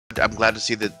I'm glad to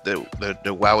see that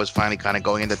the WoW is finally kind of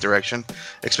going in that direction,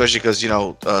 especially because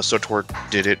SWTOR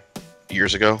did it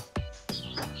years ago.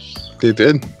 They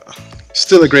did.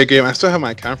 Still a great game. I still have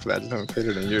my account for that. I just haven't played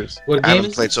it in years. What I game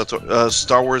haven't played SWTOR.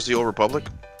 Star Wars: The Old Republic.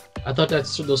 I thought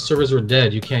those servers were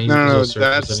dead. You can't use those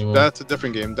servers anymore. That's a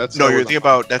different game. That's you're thinking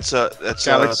about that's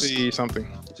Galaxy something.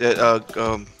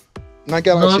 Not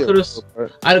Galaxy. No,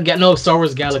 I don't get Star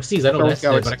Wars Galaxies. I know that's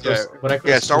dead,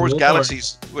 but Star Wars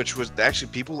Galaxies, which was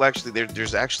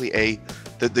there's actually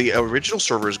the original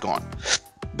server is gone,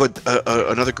 but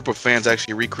another group of fans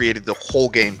actually recreated the whole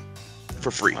game for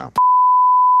free. Wow.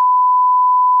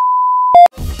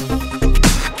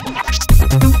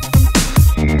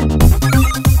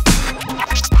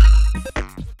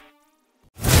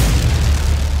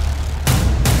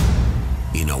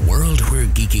 In a world where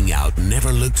geeking out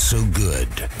never looked so good,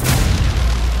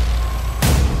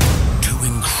 two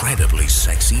incredibly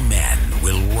sexy men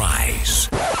will rise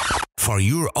for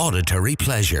your auditory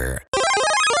pleasure.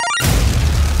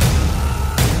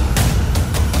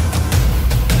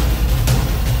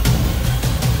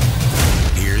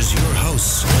 Here's your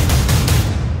hosts,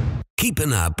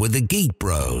 keeping up with the Geek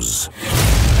Bros.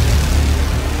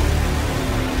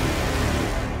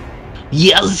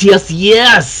 Yes!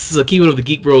 Keeping up with the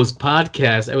Geek Bros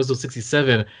podcast, episode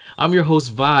 67. I'm your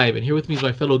host, Vibe, and here with me is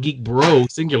my fellow Geek Bro,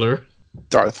 singular,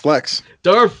 Darth Flex.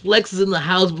 Darth Flex is in the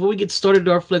house. Before we get started,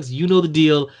 Darth Flex, you know the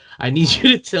deal. I need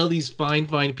you to tell these fine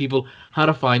people how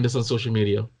to find us on social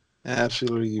media.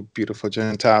 Absolutely, you beautiful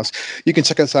Gentiles. You can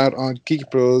check us out on Geek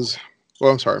Bros.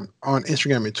 On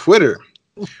Instagram and Twitter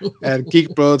at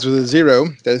Geek Bros with a 0.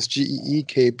 That's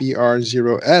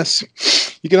GEEKBR0S.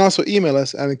 You can also email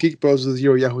us at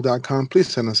geekbros0yahoo.com. Please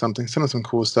send us something. Send us some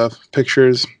cool stuff.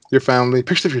 Pictures, your family,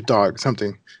 pictures of your dog,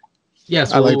 something.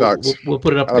 Yes, I like dogs. We'll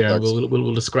put it up there.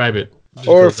 We'll describe it.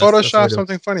 Or Photoshop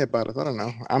something funny about it. I don't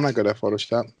know. I'm not good at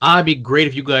Photoshop. It'd be great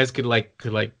if you guys could so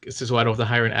I don't have to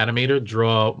hire an animator,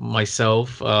 draw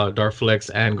myself,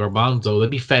 Darflex, and Garbanzo. That'd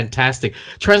be fantastic.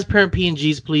 Transparent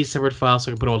PNGs, please, separate files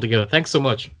so I can put them all together. Thanks so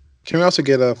much. Can we also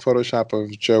get a Photoshop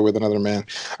of Joe with another man?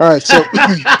 All right, so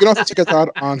you can also check us out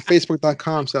on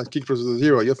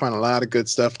Facebook.com/GeekBros0. You'll find a lot of good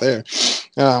stuff there.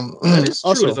 That is true.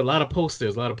 Also, There's a lot of posts.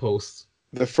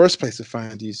 The first place to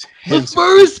find these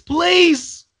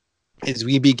is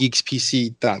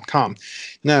weebgeekspc.com.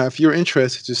 Now, if you're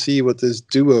interested to see what this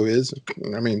duo is,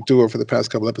 duo for the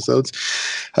past couple episodes,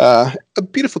 a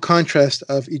beautiful contrast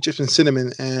of Egyptian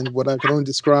cinnamon and what I can only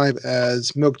describe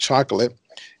as milk chocolate.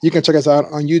 You can check us out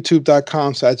on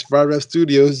youtube.com/Virev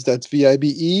Studios. That's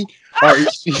VIBERESTUDIOS.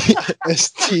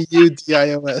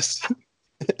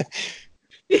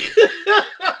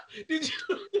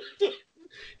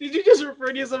 Did you just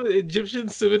refer to yourself as Egyptian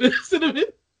cinnamon?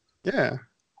 Yeah.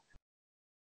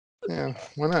 Yeah,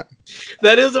 why not?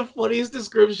 That is the funniest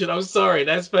description. I'm sorry.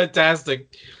 That's fantastic.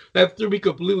 That threw me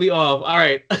completely off. All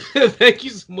right. Thank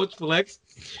you so much, Flex.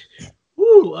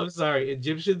 Woo, I'm sorry.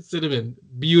 Egyptian cinnamon.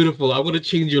 Beautiful. I'm going to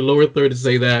change your lower third to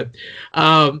say that.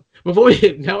 We're going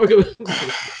to...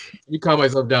 You calm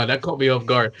myself down. That caught me off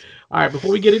guard. All right,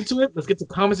 before we get into it, let's get to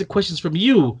comments and questions from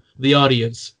you, the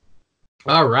audience.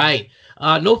 All right.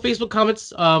 No Facebook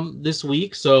comments this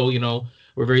week, so,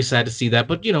 we're very sad to see that,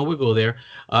 but, we'll go there.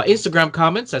 Instagram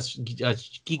comments, that's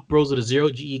Geek Bros with a 0,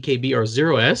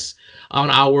 GEKBR0S. On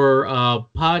our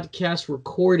podcast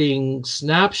recording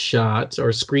snapshot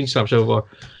or screenshot,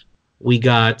 we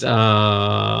got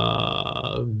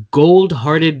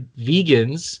Gold-Hearted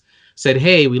Vegans said,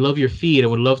 hey, we love your feed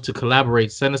and would love to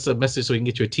collaborate. Send us a message so we can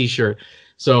get you a t-shirt.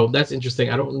 So that's interesting.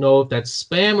 I don't know if that's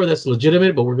spam or that's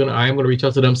legitimate, but I am gonna reach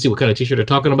out to them, see what kind of t-shirt they're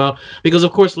talking about. Because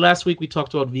of course, last week we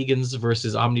talked about vegans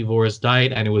versus omnivorous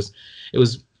diet, and it was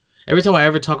every time I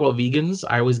ever talk about vegans,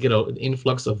 I always get an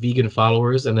influx of vegan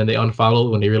followers, and then they unfollow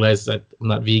when they realize that I'm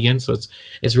not vegan. So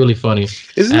it's really funny.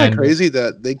 Isn't that crazy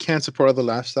that they can't support other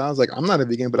lifestyles? Like, I'm not a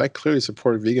vegan, but I clearly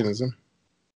support veganism.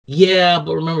 Yeah,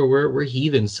 but remember, we're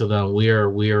heathens to them.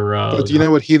 We're. But do you know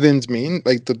what heathens mean?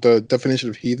 Like the definition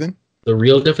of heathen? The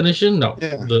real definition? No.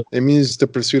 Yeah. It means the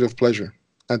pursuit of pleasure.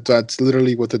 That's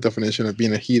literally what the definition of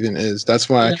being a heathen is. That's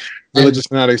why religious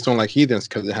fanatics don't like heathens,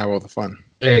 because they have all the fun.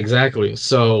 Exactly.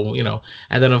 So,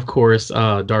 and then of course,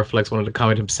 Darflex wanted to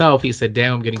comment himself. He said,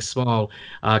 damn, I'm getting small.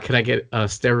 Can I get a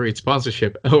steroid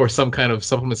sponsorship or some kind of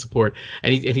supplement support?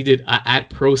 And he did at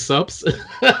Pro Subs.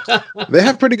 They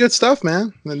have pretty good stuff,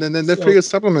 man. And then they're pretty good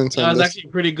supplements. It's actually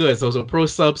pretty good. So Pro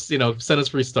Subs, send us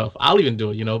free stuff. I'll even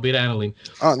do it, beta-alanine.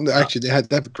 Oh, actually, they have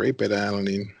great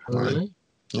beta-alanine. Really?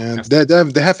 Yeah,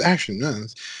 they have action.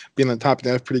 Being on top, they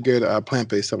have pretty good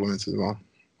plant-based supplements as well.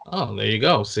 Oh, there you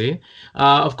go. See,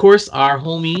 of course, our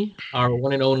homie, our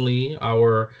one and only,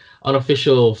 our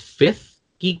unofficial fifth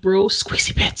Geek Bro,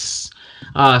 Squeezy Bits,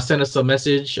 sent us a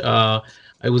message.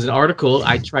 It was an article.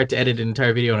 I tried to edit an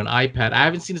entire video on an iPad. I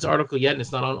haven't seen this article yet, and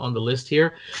it's not on the list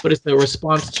here, but it's the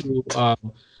response to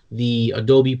the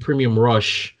Adobe Premium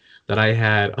Rush that I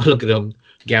had. Look at them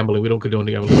gambling. We don't condone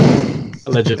the gambling,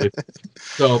 allegedly.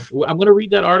 So I'm gonna read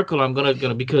that article. I'm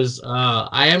gonna because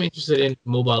I am interested in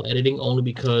mobile editing only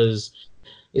because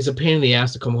it's a pain in the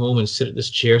ass to come home and sit at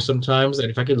this chair sometimes. And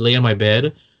if I could lay on my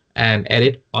bed and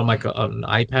edit on on an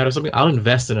iPad or something, I'll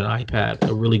invest in an iPad,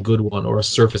 a really good one, or a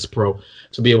Surface Pro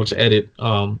to be able to edit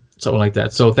something like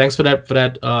that. So thanks for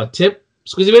that tip,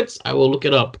 Squeezy Bits. I will look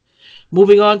it up.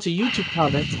 Moving on to YouTube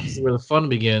comments, this is where the fun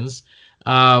begins.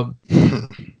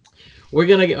 We're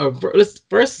gonna get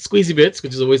first Squeezy Bits,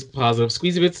 which is always positive.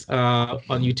 Squeezy Bits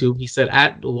on YouTube. He said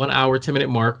at the 1 hour 10-minute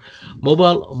mark,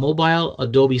 mobile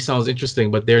Adobe sounds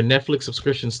interesting, but their Netflix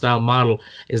subscription style model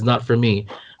is not for me.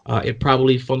 It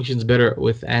probably functions better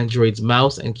with Android's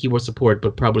mouse and keyboard support,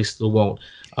 but probably still won't.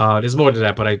 There's more to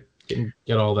that, but I didn't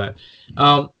get all that.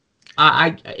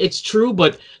 It's true,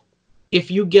 but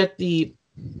if you get the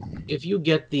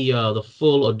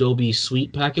full Adobe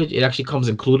Suite package, it actually comes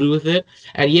included with it.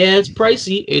 And yeah, it's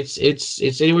pricey.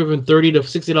 It's anywhere from $30 to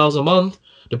 $60 a month,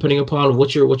 depending upon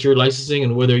what you're licensing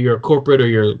and whether you're a corporate or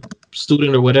you're a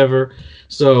student or whatever.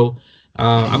 So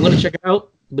I'm gonna check it out.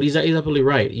 But he's absolutely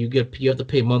right. You have to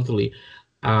pay monthly,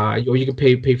 or you can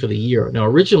pay for the year. Now,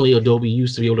 originally Adobe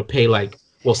used to be able to pay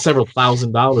several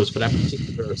 $1,000s for that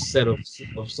particular set of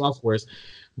softwares.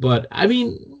 But I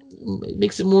mean, it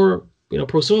makes it more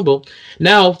prosumable.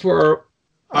 Now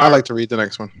I'd like to read the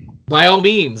next one. By all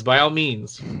means, by all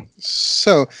means.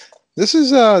 So this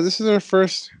is our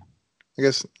first. I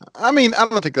guess. I mean, I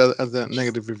don't think that as a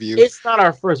negative review. It's not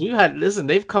our first.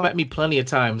 They've come at me plenty of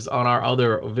times on our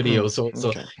other videos.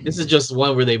 So this is just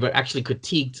one where they've actually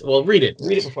critiqued. Well, read it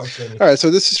before I say anything. All right.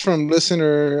 So this is from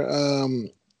listener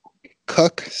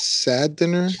Cuck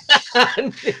Sadner.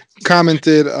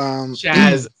 Commented.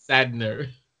 Chaz Sadner.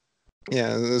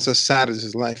 Yeah, it's as sad as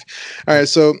his life. All right,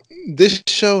 so this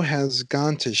show has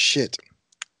gone to shit!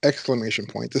 Exclamation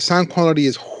point. The sound quality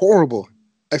is horrible!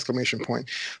 Exclamation point.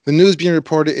 The news being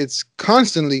reported, it's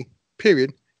constantly,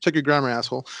 period. Check your grammar,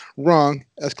 asshole. Wrong!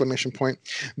 Exclamation point.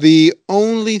 The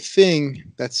only thing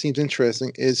that seems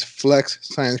interesting is Flex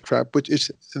Science Crap, which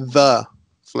is the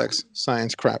Flex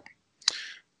Science Crap.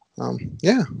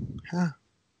 Yeah.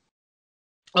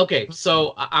 Okay,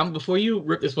 so before you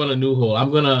rip this one a new hole,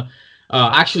 I'm gonna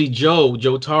actually Joe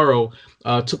Taro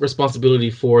took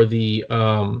responsibility for the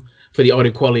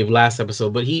audio quality of last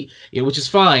episode, but which is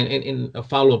fine in a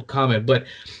follow-up comment, but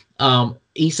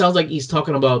he sounds like he's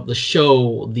talking about the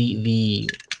show, the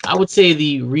I would say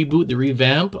the reboot, the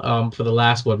revamp for the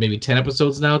last maybe 10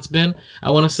 episodes now it's been, I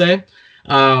want to say.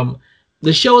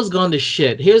 The show has gone to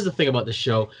shit. Here's the thing about the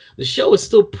show. The show is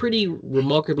still pretty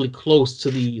remarkably close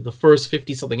to the first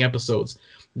 50-something episodes.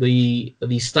 The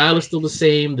style is still the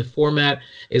same. The format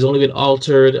has only been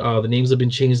altered. The names have been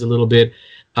changed a little bit.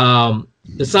 The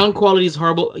sound quality is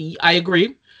horrible. I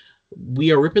agree.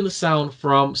 We are ripping the sound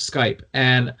from Skype.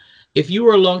 And if you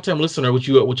were a long-time listener,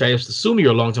 which I assume you're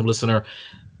a long-time listener,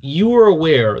 you were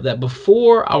aware that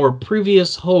before our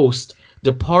previous host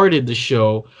departed the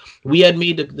show, we had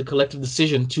made the collective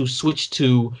decision to switch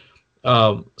to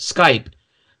Skype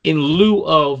in lieu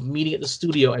of meeting at the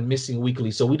studio and missing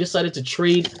weekly. So we decided to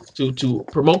trade to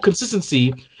promote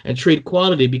consistency and trade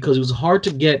quality, because it was hard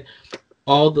to get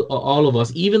all of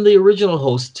us, even the original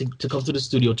host, to come to the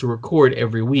studio to record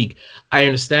every week. I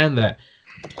understand that.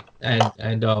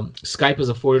 And Skype has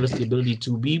afforded us the ability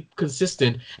to be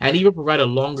consistent and even provide a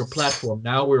longer platform.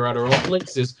 Now we're at our own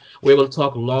places. We're able to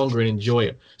talk longer and enjoy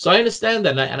it. So I understand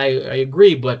that, and I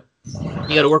agree, but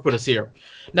you got to work with us here.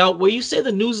 Now, when you say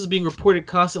the news is being reported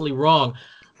constantly wrong,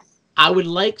 I would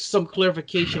like some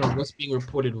clarification on what's being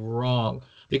reported wrong.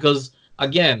 Because,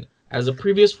 again, as the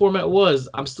previous format was,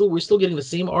 we're still getting the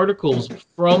same articles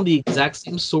from the exact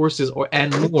same sources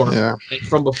and more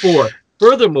from before.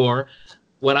 Furthermore,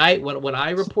 when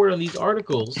I report on these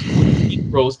articles, Geek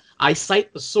Bros, I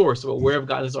cite the source about where I've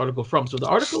gotten this article from. So the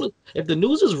article, if the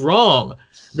news is wrong,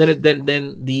 then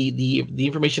the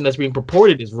information that's being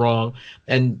purported is wrong,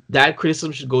 and that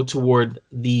criticism should go toward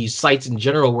the sites in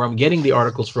general where I'm getting the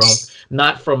articles from,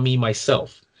 not from me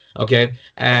myself. Okay,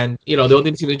 and the only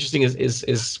thing that seems interesting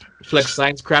is Flex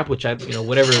Science Crap, which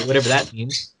whatever that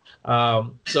means.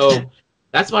 So.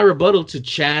 That's my rebuttal to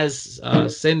Chaz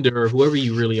Sender, or whoever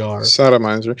you really are.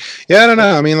 Sodomizer. Yeah, I don't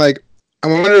know. I mean, I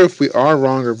wonder if we are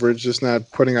wrong or if we're just not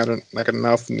putting out like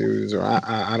enough news, or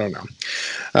I don't know.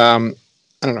 I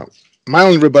don't know. My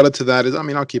only rebuttal to that is, I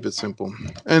mean, I'll keep it simple.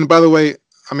 And by the way,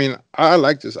 I mean, I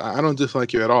like this. I don't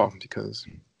dislike you at all because,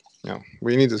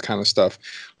 we need this kind of stuff.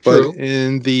 But True.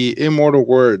 in the immortal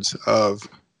words of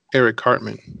Eric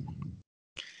Cartman,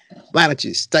 why don't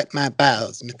you strike my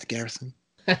balls, Mr. Garrison?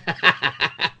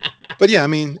 But yeah, I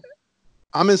mean,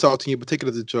 I'm insulting you, but take it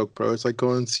as a joke, bro. It's like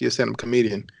going to see a stand-up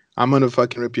comedian. I'm gonna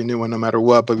fucking rip your new one no matter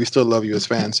what, but we still love you as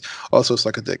fans. Also,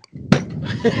 suck a dick.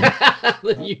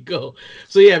 There you go.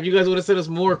 So yeah, if you guys want to send us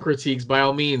more critiques, by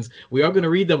all means, we are going to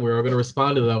read them. We are going to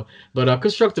respond to them. But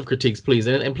constructive critiques, please,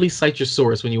 and please cite your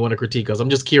source when you want to critique us. I'm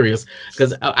just curious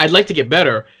because I'd like to get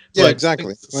better. Yeah, but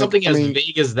exactly. Something as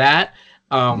vague as that,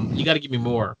 you got to give me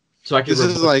more so I can. This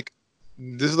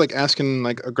is like asking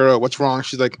like a girl what's wrong.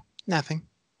 She's like nothing.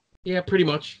 Yeah, pretty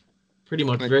much.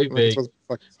 Like, very vague.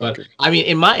 But I mean,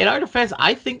 in our defense,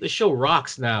 I think the show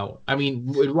rocks now. I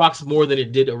mean, it rocks more than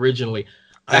it did originally.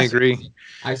 I agree.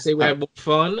 I say we have more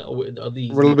fun. We're a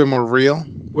little bit more real.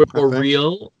 We're more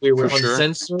real. We're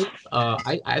uncensored. Sure.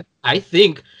 I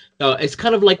think it's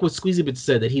kind of like what Squeezy Bit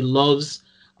said, that he loves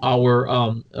our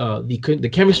the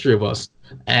chemistry of us,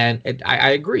 and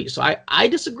I agree. So I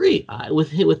disagree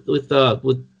with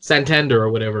Santander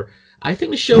or whatever. I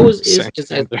think the show is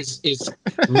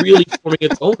really forming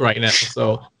its own right now.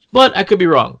 So, but I could be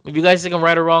wrong. If you guys think I'm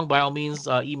right or wrong, by all means,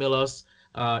 email us,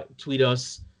 tweet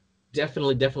us.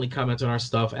 Definitely comment on our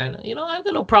stuff. And I've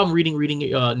got no problem reading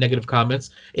negative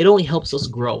comments. It only helps us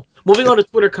grow. Moving on to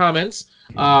Twitter comments.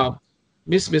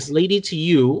 Miss Lady to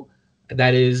You,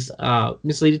 that is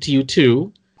Miss Lady to You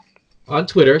too, on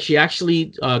Twitter. She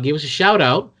actually gave us a shout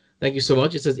out. Thank you so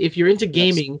much. It says, if you're into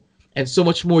gaming and so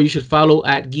much more, you should follow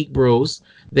at Geek Bros.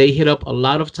 They hit up a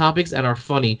lot of topics and are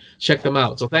funny. Check them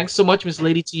out. So thanks so much, Miss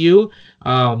Lady to You.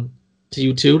 To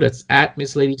you too. That's at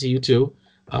Miss Lady to You too.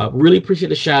 Really appreciate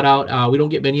the shout out. We don't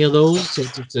get many of those,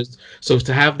 so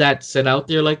to have that sent out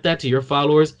there like that to your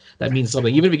followers, that means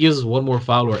something. Even if it gives us one more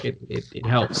follower, it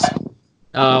helps.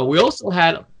 We also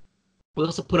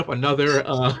put up another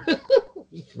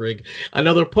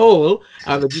another poll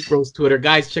on the Geek Bros Twitter.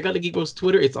 Guys, check out the Geek Bros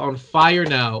Twitter. It's on fire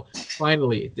now.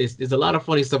 Finally, there's a lot of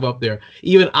funny stuff up there.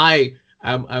 Even I'm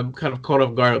kind of caught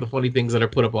off guard with the funny things that are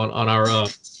put up on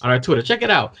our Twitter. Check it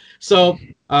out. So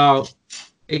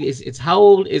it's how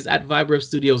old is at Vibref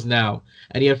Studios now?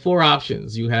 And you had 4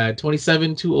 options. You had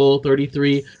 27, too old,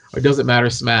 33, or doesn't matter,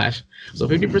 smash. So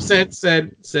 50%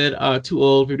 said too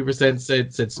old,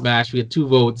 50% said smash. We had 2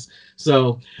 votes.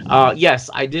 So yes,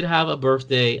 I did have a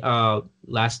birthday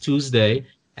last Tuesday,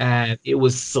 and it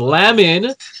was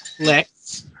slamming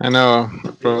Flex. I know,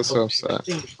 bro, so upset.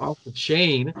 Off the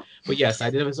chain. But yes, I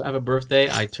did have a birthday.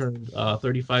 I turned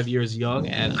 35 years young,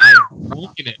 and I'm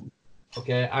rocking it.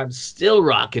 Okay, I'm still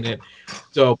rocking it.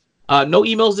 So no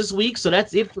emails this week. So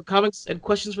that's it for comments and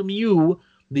questions from you,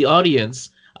 the audience.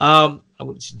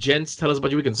 Gents, tell us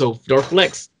about your weekend. So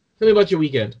Dorflex, tell me about your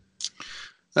weekend.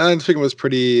 I think it was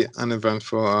pretty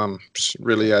uneventful.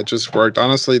 Really, I just worked.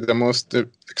 Honestly, the most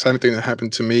exciting thing that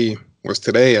happened to me was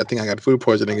today. I think I got food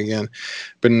poisoning again.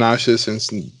 Been nauseous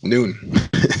since noon.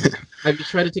 Have you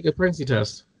tried to take a pregnancy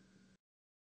test?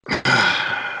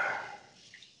 I'm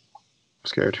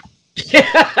scared.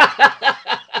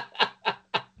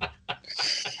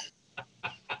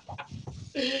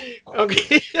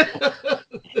 Okay.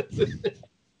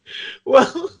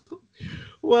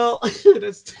 Well,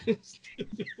 that's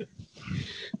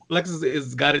Flex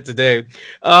is got it today.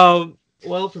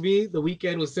 Well, for me, the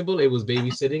weekend was simple. It was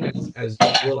babysitting as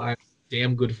usual. I'm a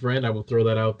damn good friend. I will throw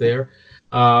that out there.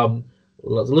 A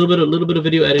little bit of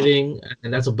video editing,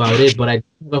 and that's about it. But I had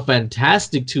a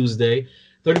fantastic Tuesday.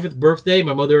 35th birthday.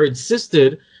 My mother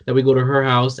insisted that we go to her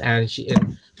house and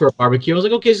for a barbecue. I was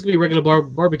like, okay, it's gonna be a regular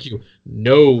barbecue.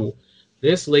 No,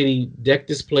 this lady decked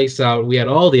this place out. We had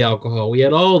all the alcohol, we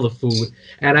had all the food,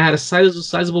 and I had a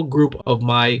sizable group of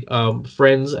my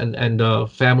friends and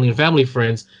family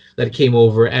friends that came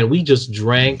over, and we just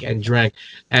drank and drank.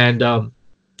 And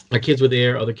my kids were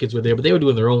there, other kids were there, but they were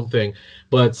doing their own thing.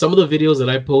 But some of the videos that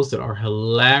I posted are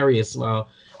hilarious.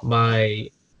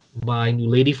 My new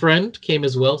lady friend came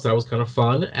as well, so that was kind of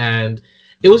fun, and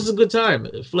it was a good time.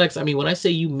 Flex, I mean, when I say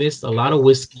you missed a lot of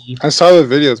whiskey, I saw the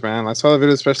videos, man. I saw the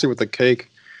videos, especially with the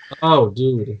cake. Oh,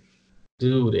 dude,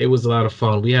 it was a lot of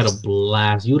fun. We had a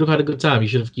blast. You would have had a good time. You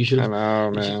should have. I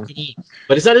know, man.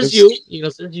 But it's not just you.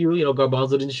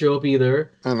 Garbanzo didn't show up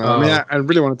either. I know. I mean, I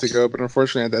really wanted to go, but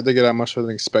unfortunately, I did get out much more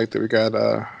than expected. We got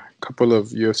couple of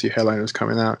UFC headliners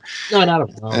coming out. No, not a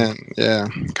problem. And yeah,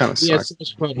 kind of We had sucked. so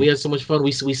much fun. We had so much fun.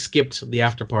 We skipped the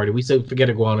after party. We said forget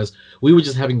iguanas. We were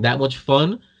just having that much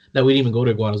fun that we didn't even go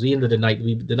to iguanas. We ended the night.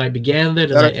 The night began there.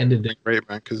 The night ended there. Great,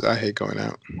 man, because I hate going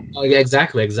out. Oh yeah,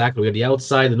 exactly. We had the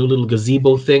outside, the new little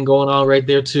gazebo thing going on right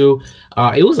there too.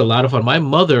 It was a lot of fun. My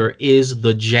mother is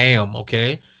the jam.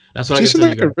 Okay, that's what I can She's tell you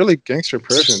like guys. a really gangster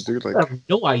person, dude. Like, I have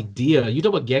no idea. You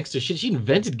talk about gangster shit. She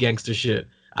invented gangster shit.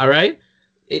 All right.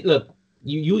 Look.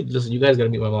 You listen. You guys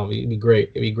gotta meet my mom. It'd be great.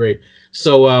 It'd be great.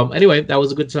 So anyway, that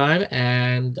was a good time,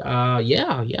 and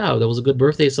yeah, that was a good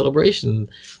birthday celebration.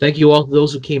 Thank you all to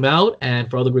those who came out, and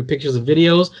for all the great pictures and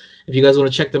videos. If you guys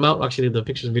want to check them out, actually the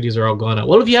pictures and videos are all gone out.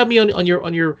 Well, if you have me on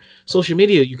your social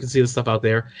media, you can see the stuff out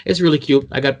there. It's really cute.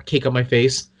 I got cake on my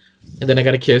face, and then I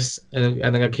got a kiss, and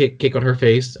then I got cake on her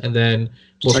face, and then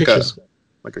more pictures.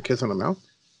 Like a kiss on the mouth.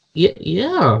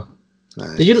 Yeah.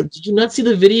 Nice. Did you not see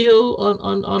the video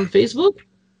on Facebook?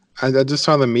 I just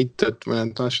saw the meat that when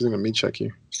I thought she was gonna meat check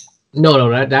you. No,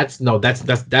 that's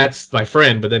my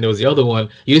friend. But then there was the other one.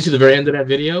 You didn't see the very end of that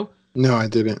video? No, I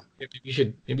didn't. Maybe you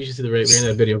should see the very end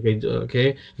of that video.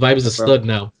 Okay. Vibe is a stud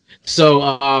now.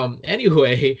 So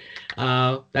anyway,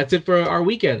 that's it for our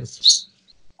weekends.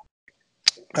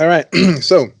 All right.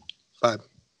 So, Bob.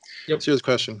 Yep. Serious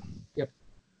question. Yep.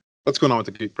 What's going on with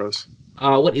the Geek Bros?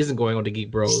 What isn't going on to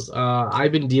Geek Bros?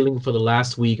 I've been dealing for the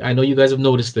last week. I know you guys have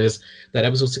noticed this. That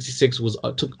episode 66 was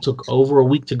took over a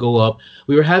week to go up.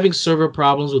 We were having server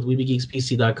problems with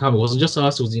WeebieGeeksPC.com. It wasn't just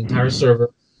us; it was the entire server.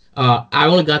 I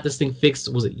only got this thing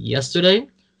fixed. Was it yesterday?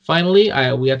 Finally,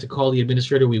 we had to call the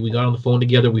administrator. We got on the phone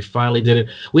together. We finally did it.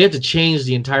 We had to change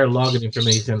the entire login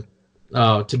information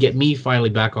to get me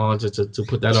finally back on to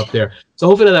put that up there. So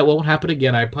hopefully that won't happen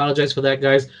again. I apologize for that,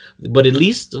 guys. But at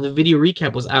least the video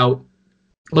recap was out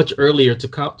much earlier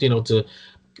to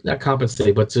not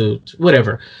compensate, but to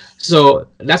whatever. So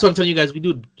that's what I'm telling you guys. We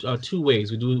do two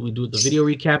ways. We do the video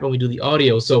recap and we do the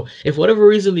audio. So if for whatever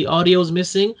reason the audio is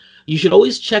missing, you should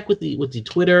always check with the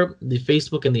Twitter, the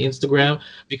Facebook, and the Instagram,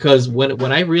 because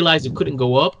when I realized it couldn't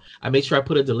go up, I made sure I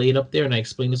put a delayed up there and I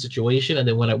explained the situation. And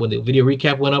then when the video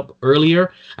recap went up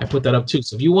earlier, I put that up too.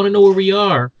 So if you want to know where we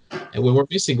are and when we're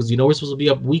missing, because we're supposed to be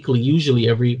up weekly, usually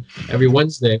every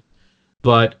Wednesday.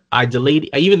 But I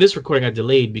delayed. Even this recording I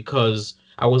delayed because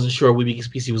I wasn't sure WeebieGeeks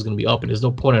PC was going to be up, and there's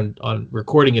no point on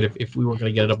recording it if we weren't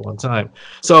going to get it up on time.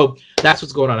 So that's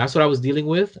what's going on. That's what I was dealing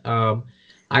with.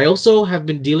 I also have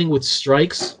been dealing with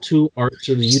strikes to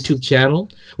the YouTube channel,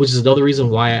 which is another reason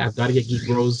why I've got to get Geek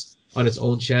Bros on its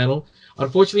own channel.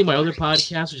 Unfortunately, my other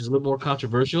podcast, which is a little more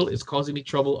controversial, is causing me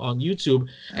trouble on YouTube,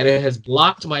 and it has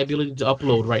blocked my ability to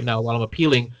upload right now while I'm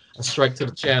appealing a strike to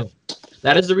the channel.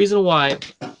 That is the reason why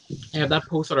I have not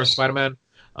posted our Spider-Man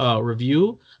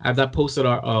review. I have not posted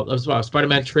our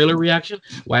Spider-Man trailer reaction.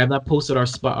 Why I have not posted our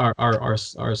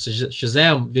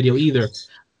Shazam video either.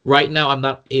 Right now, I'm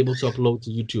not able to upload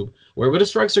to YouTube. Wherever the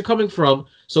strikes are coming from,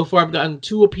 so far I've gotten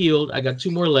 2 appealed. I got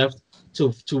 2 more left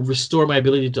to restore my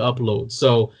ability to upload.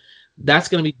 So that's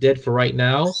going to be dead for right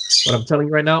now. But I'm telling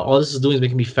you right now, all this is doing is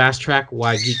making me fast track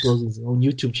why Geek Bros is his own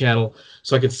YouTube channel,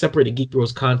 so I can separate the Geek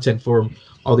Bros content from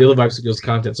all the other Vibe Studios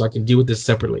content, so I can deal with this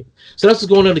separately. So that's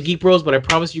what's going on to Geek Bros, but I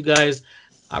promise you guys,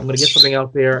 I'm going to get something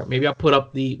out there. Maybe I'll put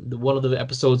up the one of the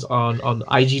episodes on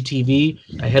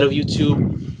IGTV ahead of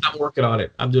YouTube. I'm working on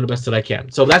it. I'm doing the best that I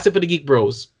can. So that's it for the Geek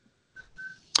Bros.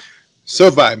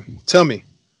 So, Vibe, tell me,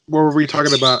 what were we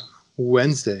talking about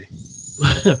Wednesday?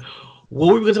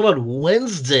 What we're going to talk about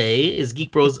Wednesday is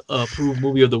Geek Bros approved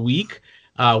movie of the week.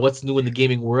 What's new in the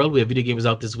gaming world? We have video games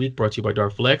out this week, brought to you by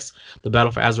Darflex. The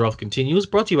Battle for Azeroth continues,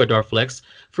 brought to you by Darflex.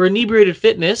 For inebriated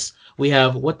fitness, we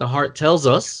have What the Heart Tells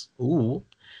Us. Ooh.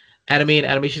 Anime and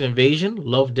Animation Invasion,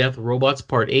 Love, Death, Robots,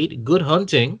 Part 8, Good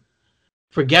Hunting.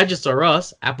 For Gadgets R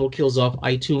Us, Apple kills off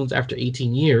iTunes after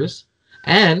 18 years.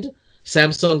 And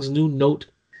Samsung's new Note...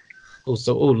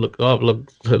 look,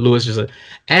 Lewis just said.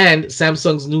 And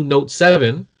Samsung's new Note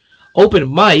 7.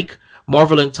 Open Mic,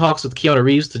 Marvel in talks with Keanu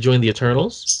Reeves to join the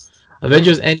Eternals.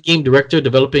 Avengers Endgame director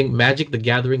developing Magic the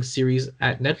Gathering series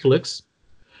at Netflix.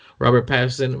 Robert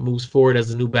Pattinson moves forward as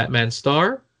the new Batman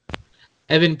star.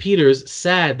 Evan Peters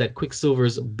sad that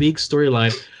Quicksilver's big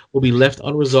storyline will be left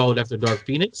unresolved after Dark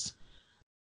Phoenix.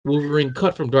 Wolverine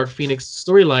cut from Dark Phoenix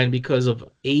storyline because of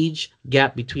age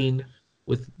gap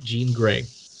with Jean Grey.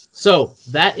 So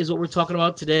that is what we're talking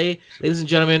about today, ladies and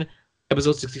gentlemen,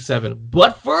 episode 67.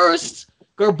 But first,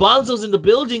 Garbanzo's in the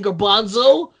building.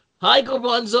 Garbanzo, hi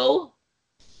Garbanzo.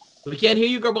 We can't hear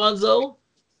you, Garbanzo.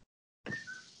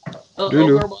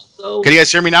 Garbanzo. Can you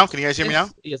guys hear me now?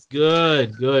 Yes,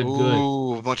 good.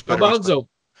 Ooh, much better. Garbanzo.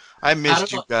 I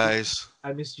missed you guys.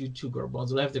 I missed you too, girl.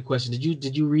 Bonzo. I have the question.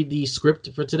 Did you read the script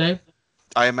for today?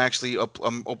 I am actually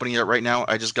I'm opening it right now.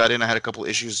 I just got in. I had a couple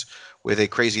issues with a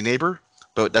crazy neighbor,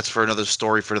 but that's for another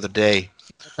story for the day.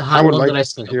 The I hot would one like that I to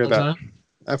sent hear one that. time.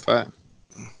 F5.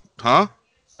 Huh?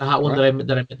 The hot one What?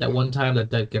 that I met that one time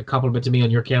that complimented me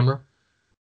on your camera.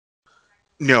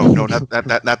 No, not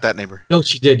that neighbor. No,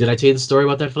 she did. Did I tell you the story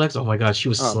about that, Flex? Oh my gosh, she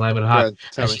was Oh, slamming hot, God,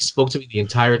 tell and me. she spoke to me the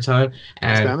entire time.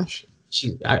 And Spanish?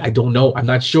 I don't know. I'm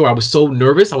not sure. I was so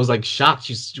nervous. I was like shocked.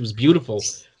 She was beautiful,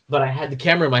 but I had the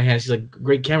camera in my hand. She's like,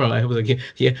 "Great camera." I was like,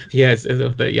 "Yeah, yes,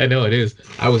 yeah, I know it is."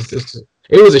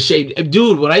 It was a shame,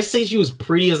 dude. When I say she was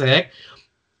pretty as heck,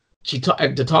 to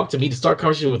talk to me, to start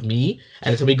conversation with me,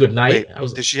 and to tell me good night. Wait, I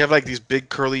was does she have like these big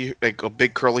curly, like a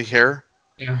big curly hair?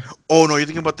 yeah, Oh no, you're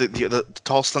thinking about the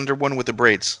tall, slender one with the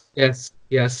braids. yes,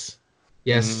 yes,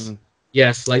 yes, Mm,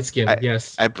 yes, light skin,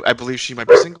 yes. I believe she might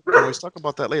be single. We can always talk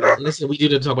about that later. Listen, we do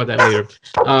need to talk about that later.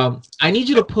 I need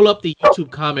you to pull up the YouTube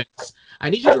comments.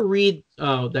 I need you to read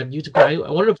that YouTube comment.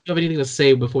 I wonder if you have anything to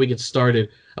say before we get started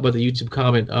about the YouTube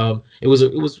comment. It was I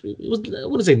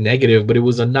wouldn't say negative, but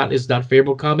it's not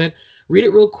favorable comment. Read it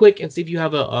real quick and see if you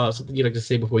have a something you'd like to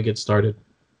say before we get started.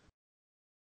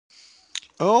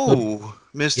 Oh,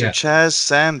 Mr. Yeah. Chaz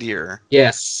Sandier.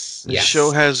 Yes. The Yes.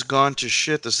 show has gone to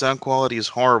shit. The sound quality is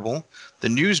horrible. The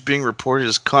news being reported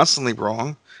is constantly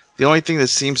wrong. The only thing that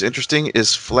seems interesting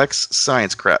is Flex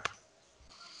science crap.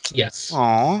 Yes.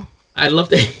 Aww. I'd love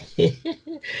to.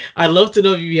 I'd love to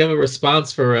know if you have a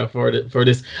response for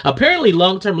this. Apparently,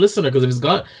 long-term listener, because if it's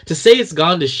gone to say it's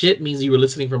gone to shit means you were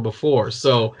listening from before.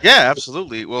 So Yeah,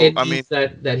 absolutely. Well, it I means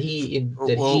mean, that he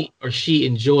well, or she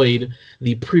enjoyed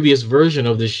the previous version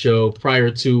of this show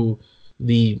prior to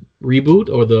the reboot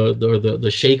or the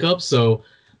shakeup. So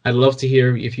I'd love to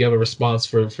hear if you have a response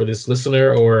for this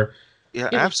listener or yeah,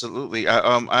 you know, absolutely.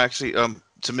 I actually,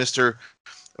 to Mr.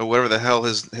 or whatever the hell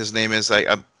his name is, I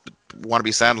want to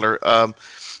be Sandler.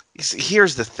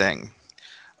 Here's the thing.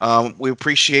 We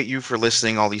appreciate you for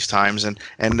listening all these times, and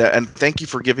thank you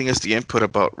for giving us the input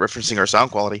about referencing our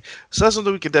sound quality. So that's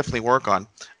something we could definitely work on.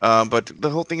 But the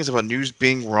whole thing is about news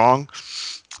being wrong.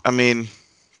 I mean,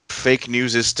 fake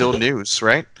news is still news,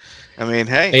 right? I mean,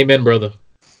 hey. amen, brother.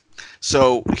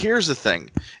 So here's the thing: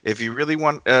 if you really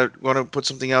want to put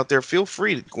something out there, feel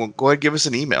free to go ahead and give us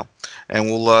an email, and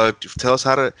we'll tell us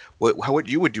what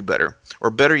you would do better, or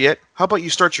better yet, how about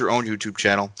you start your own YouTube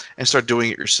channel and start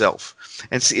doing it yourself,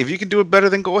 and see if you can do it better.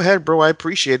 Then go ahead, bro. I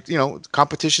appreciate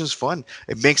competition is fun.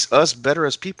 It makes us better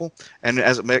as people, and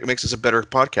it makes us a better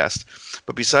podcast.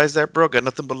 But besides that, bro, got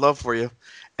nothing but love for you,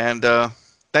 and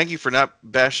thank you for not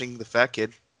bashing the fat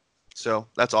kid. So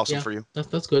that's awesome for you.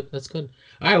 That's good. That's good.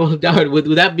 All right. Well, Dad,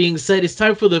 with that being said, it's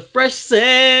time for the Fresh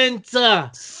Scent.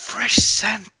 Fresh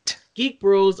scent. Geek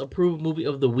Bros approved movie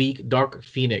of the week, Dark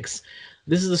Phoenix.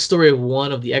 This is the story of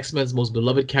one of the X-Men's most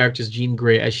beloved characters, Jean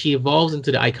Grey, as she evolves into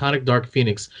the iconic Dark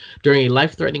Phoenix. During a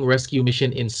life-threatening rescue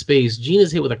mission in space, Jean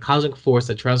is hit with a cosmic force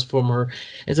that transforms her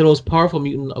into the most powerful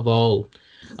mutant of all.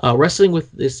 Wrestling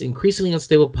with this increasingly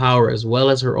unstable power, as well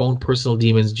as her own personal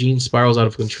demons, Jean spirals out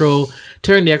of control,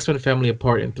 tearing the X-Men family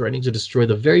apart and threatening to destroy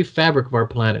the very fabric of our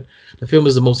planet. The film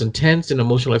is the most intense and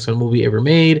emotional X-Men movie ever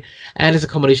made, and it's a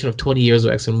combination of 20 years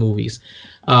of X-Men movies.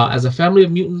 As a family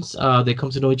of mutants, they come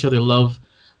to know each other and love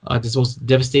this most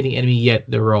devastating enemy yet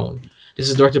their own. This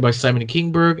is directed by Simon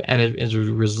Kingberg, and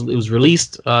it was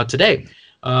released today.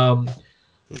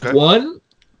 Okay.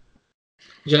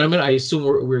 Gentlemen, I assume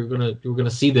we're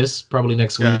gonna see this probably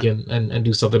next week and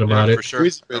do something about it. For sure.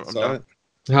 Greasy Bit saw it.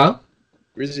 Huh?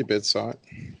 Greasy Bit saw it.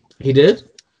 He did?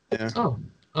 Yeah.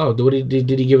 Oh.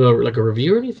 Did he give a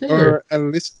review or anything? Or at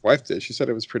least his wife did. She said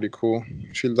it was pretty cool.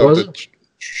 She loved it.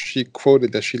 She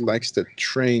quoted that she likes the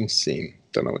train scene.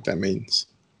 Don't know what that means.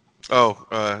 Oh,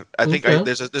 I think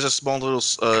there's a small little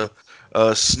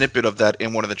snippet of that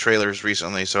in one of the trailers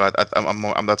recently. So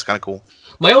I'm that's kind of cool.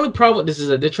 My only problem with this is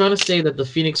that they're trying to say that the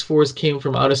Phoenix Force came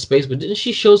from outer space, but didn't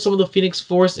she show some of the Phoenix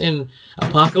Force in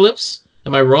Apocalypse?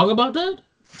 Am I wrong about that?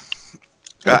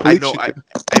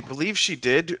 I believe she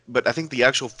did, but I think the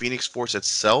actual Phoenix Force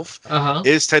itself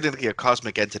is technically a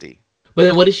cosmic entity. But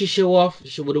then what did she show off?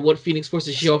 What Phoenix Force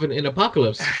did she show off in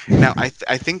Apocalypse? Now I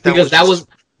think that because that was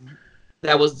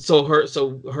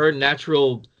her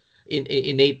natural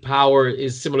innate power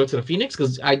is similar to the Phoenix,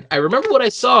 because I remember what I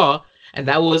saw. And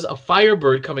that was a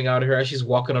Firebird coming out of her as she's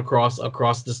walking across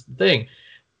this thing.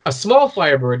 A small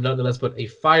Firebird, nonetheless, but a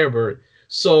Firebird.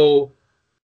 So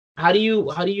how do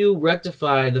you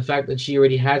rectify the fact that she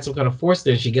already had some kind of force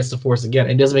there? She gets the force again.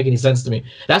 It doesn't make any sense to me.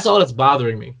 That's all that's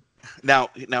bothering me. Now,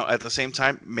 at the same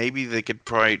time, maybe they could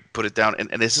probably put it down.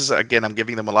 And this is, again, I'm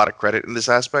giving them a lot of credit in this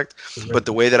aspect. But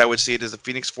the way that I would see it is the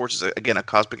Phoenix Force is, again, a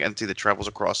cosmic entity that travels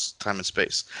across time and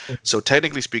space. So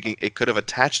technically speaking, it could have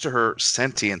attached to her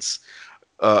sentience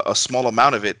a small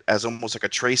amount of it as almost like a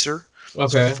tracer.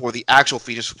 Okay. For the actual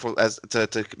fetus,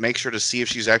 to make sure to see if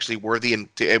she's actually worthy and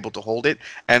to able to hold it,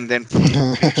 and then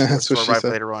That's what she arrive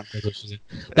said. later on.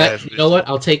 That, you know what?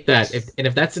 I'll take that.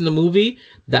 If that's in the movie,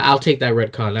 I'll take that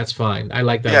retcon. That's fine. I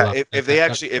like that a lot. If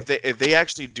they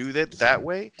actually do that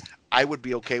way, I would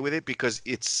be okay with it because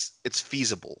it's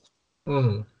feasible.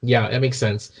 Yeah, that makes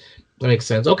sense. That makes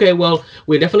sense. Okay, well,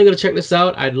 we're definitely gonna check this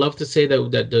out. I'd love to say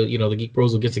that the Geek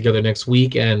Bros will get together next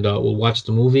week and we'll watch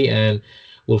the movie and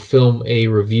we'll film a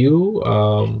review.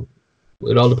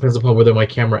 It all depends upon whether my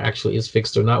camera actually is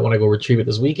fixed or not when I go retrieve it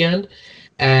this weekend.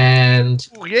 And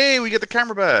yay, we get the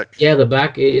camera back. Yeah, the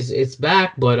back it's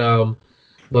back, but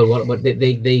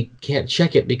they can't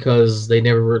check it because they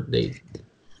don't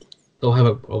have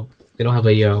a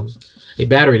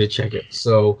battery to check it.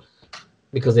 So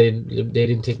because they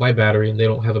didn't take my battery and they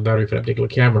don't have a battery for that particular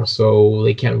camera, so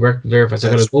they can't verify. So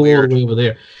I gotta go all the way over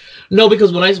there. No,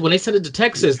 because when I sent it to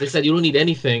Texas, they said you don't need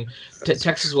anything.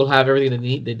 Texas will have everything they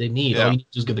need. Yeah. All you need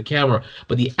to do is get the camera.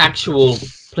 But the actual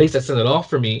place that sent it off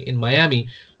for me in Miami,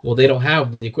 well, they don't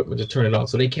have the equipment to turn it on,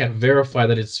 so they can't verify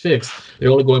that it's fixed. They're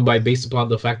only going by based upon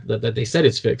the fact that they said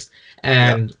it's fixed,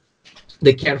 and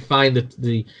they can't find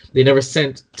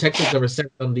Texas never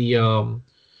sent them the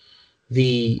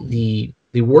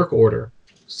work order,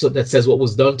 so that says what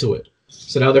was done to it.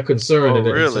 So now they're concerned. Oh,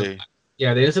 really?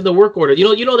 Yeah, they didn't send the work order.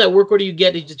 You know that work order you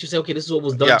get, you say, okay, this is what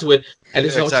was done to it, and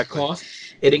this is how much it cost.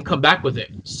 It didn't come back with it,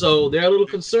 so they're a little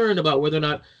concerned about whether or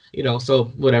not, so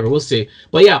whatever, we'll see.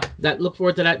 But yeah, look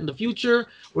forward to that in the future.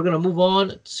 We're gonna move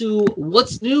on to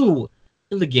what's new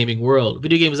in the gaming world.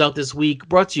 Video games out this week,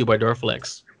 brought to you by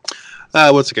Dorflex.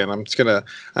 Once again,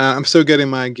 I'm still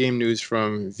getting my game news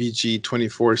from VG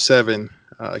 24/7.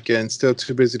 Again, still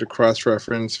too busy to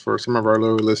cross-reference for some of our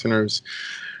lower listeners.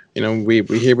 We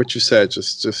hear what you said.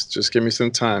 Just give me some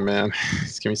time, man.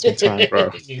 Just give me some time, bro.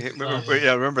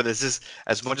 Remember, this is,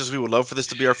 as much as we would love for this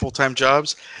to be our full-time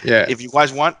jobs. Yeah. If you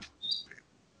guys want,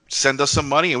 send us some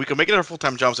money and we can make it our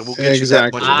full-time jobs and we'll get you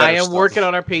that much better I am stuff. working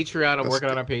on our Patreon. I'm working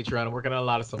on a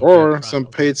lot of stuff. Or some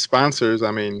paid sponsors.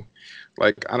 I mean,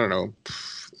 like, I don't know,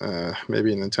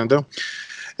 maybe Nintendo.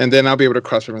 And then I'll be able to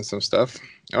cross-reference some stuff.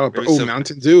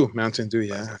 Mountain Dew,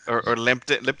 yeah. Or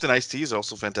Lipton Iced Tea is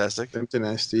also fantastic. Lipton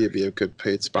Iced Tea would be a good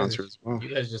paid sponsor as well.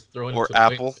 You guys just throwing or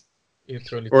Apple.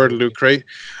 Or Loot Crate.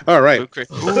 All right.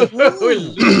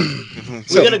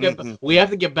 We have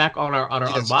to get back on our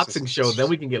unboxing show. Then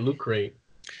we can get Loot Crate.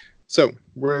 So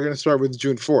we're going to start with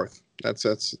June 4th.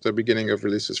 That's the beginning of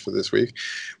releases for this week.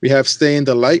 We have Stay in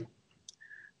the Light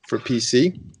for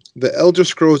PC. The Elder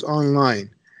Scrolls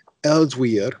Online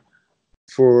Elsevier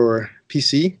for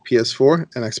PC, PS4,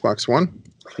 and Xbox One.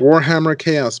 Warhammer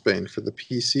Chaos Bane for the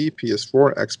PC,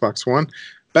 PS4, Xbox One.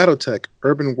 Battletech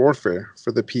Urban Warfare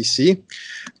for the PC.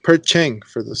 Percheng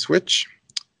for the Switch.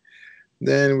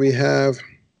 Then we have,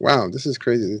 wow, this is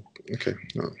crazy. Okay,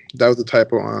 no, that was a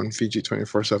typo on VG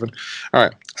 24/7. All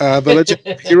right, The Legend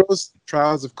of Heroes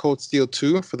Trials of Cold Steel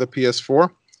 2 for the PS4.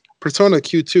 Persona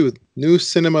Q2 New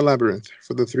Cinema Labyrinth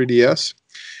for the 3DS.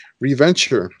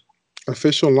 Reventure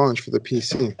official launch for the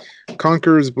PC.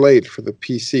 Conqueror's Blade for the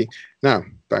PC. Now,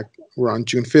 we're on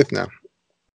June 5th now.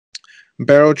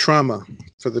 Barrow Trauma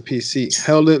for the PC.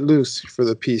 Held It Loose for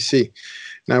the PC.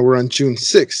 Now we're on June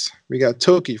 6th. We got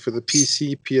Toki for the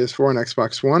PC, PS4, and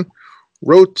Xbox One.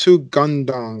 Road to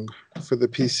Gundong for the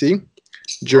PC.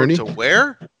 Journey. Road to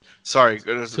where? Sorry.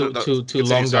 To Long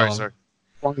Dong. Sorry.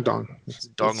 Long Dong.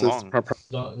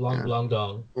 Long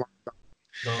Dong.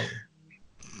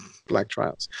 Black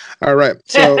Trials. All right.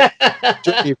 So,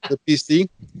 Journey for the PC.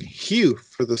 Hue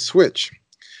for the Switch.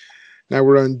 Now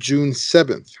we're on June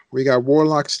 7th. We got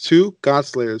Warlocks 2,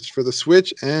 Godslayers for the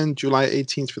Switch, and July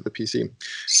 18th for the PC.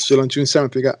 Still on June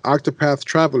 7th, we got Octopath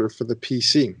Traveler for the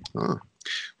PC.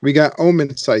 We got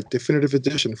Omen Sight Definitive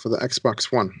Edition for the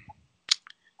Xbox One.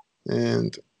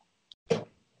 And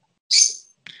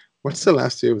what's the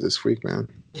last day of this week, man?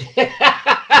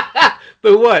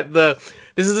 The what?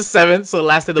 This is the 7th, so the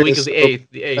last day of the week is the 8th.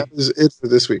 The 8th. That is it for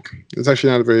this week. It's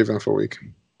actually not a very eventful week.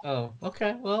 Oh,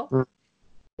 okay. Well,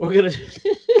 we're gonna.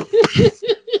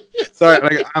 Sorry,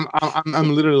 like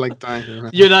I'm literally like dying here.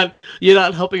 Man. You're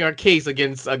not helping our case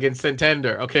against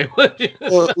Santander, okay?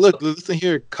 Well, look, listen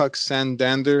here, Cuck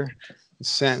Sandander.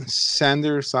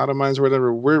 Sander Sodomize or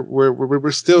whatever.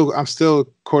 We're still. I'm still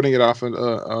quoting it off an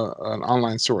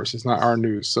online source. It's not our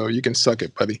news, so you can suck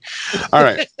it, buddy. All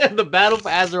right. The battle for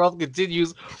Azeroth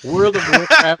continues. World of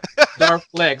Warcraft,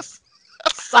 Darflex.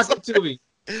 Suck it to me.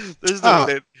 There's no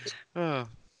that. Oh.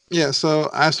 Yeah, so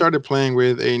I started playing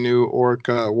with a new orc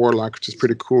warlock, which is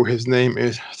pretty cool. His name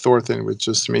is Thorfinn, which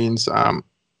just means what's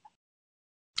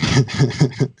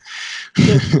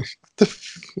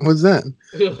that?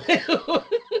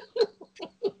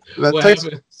 What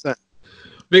happened?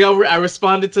 Big, I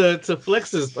responded to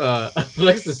Flex's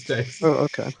text. Oh,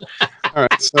 okay. All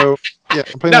right, so yeah,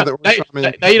 I'm playing with the orc.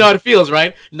 Now you know how it feels,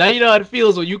 right? Now you know how it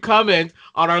feels when you comment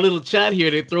on our little chat here.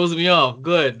 That throws me off.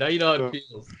 Good. Now you know how it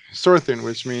feels. Thorfinn,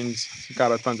 which means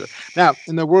God of Thunder. Now,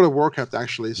 in the World of Warcraft,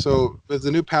 actually, so with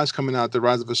the new patch coming out, the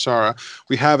Rise of Azshara,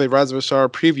 we have a Rise of Azshara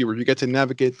preview where you get to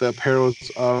navigate the perils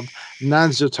of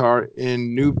Nazjatar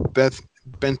in new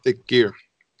benthic gear.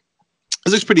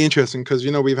 This looks pretty interesting because,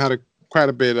 you know, we've had quite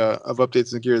a bit of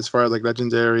updates in gear as far as like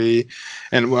legendary,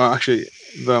 and well, actually,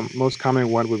 the most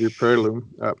common one would be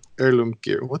heirloom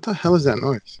gear. What the hell is that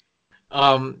noise?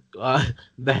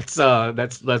 That's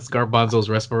Garbanzo's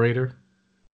respirator.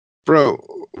 Bro,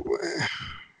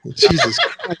 Jesus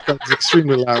Christ, that's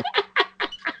extremely loud.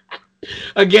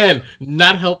 Again,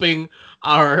 not helping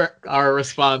our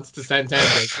response to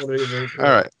Santander. All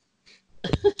right.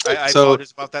 I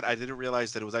apologize about that. I didn't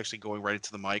realize that it was actually going right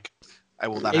into the mic. I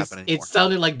will not happen anymore. It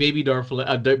sounded like baby Darth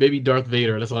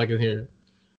Vader. That's all I can hear.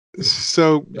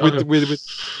 So with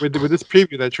this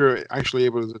preview that you're actually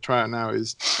able to try out now,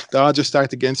 is the odds are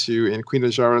stacked against you in Queen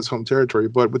Azshara's home territory,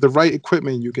 but with the right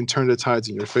equipment, you can turn the tides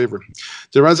in your favor.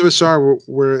 The Rise of Azshara,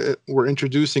 we're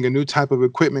introducing a new type of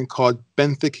equipment called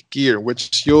benthic gear,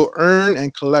 which you'll earn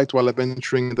and collect while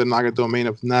adventuring the Naga domain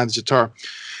of Nazjatar.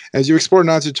 As you explore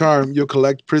Nazjatar, you'll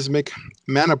collect prismic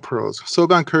mana pearls,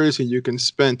 soulbound currency you can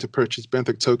spend to purchase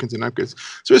benthic tokens and upgrades.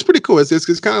 So it's pretty cool.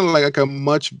 It's kind of like a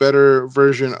much better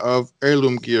version of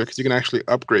heirloom gear because you can actually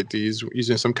upgrade these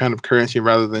using some kind of currency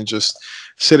rather than just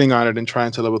sitting on it and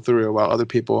trying to level through it while other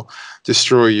people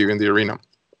destroy you in the arena.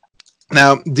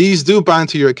 Now, these do bind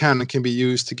to your account and can be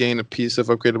used to gain a piece of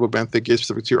upgradable benthic gear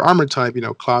specific to your armor type, you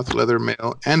know, cloth, leather,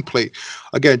 mail, and plate.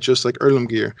 Again, just like heirloom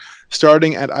gear,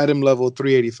 starting at item level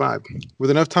 385.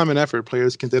 With enough time and effort,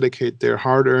 players can dedicate their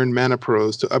hard-earned mana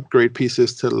pearls to upgrade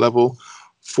pieces to level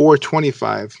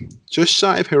 425, just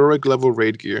shy of heroic level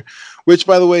raid gear, which,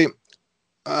 by the way,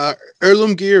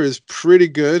 heirloom gear is pretty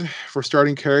good for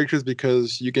starting characters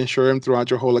because you can share them throughout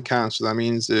your whole account. So that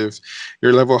means if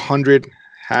your level 100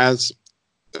 has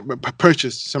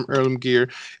purchased some heirloom gear,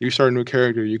 if you start a new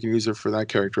character, you can use it for that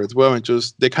character as well, and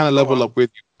just they kind of level up with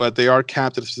you, but they are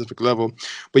capped at a specific level,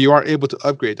 but you are able to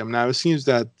upgrade them. Now it seems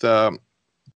that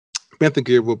benthic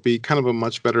gear will be kind of a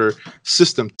much better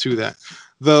system to that,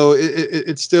 though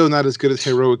it's still not as good as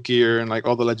heroic gear and like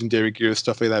all the legendary gear,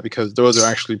 stuff like that, because those are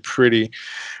actually pretty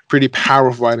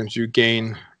powerful items you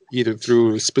gain either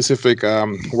through specific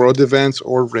world events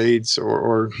or raids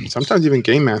or sometimes even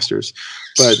game masters.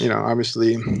 But, you know,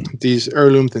 obviously these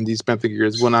heirlooms and these benthic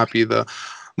gears will not be the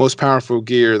most powerful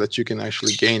gear that you can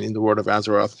actually gain in the world of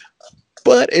Azeroth.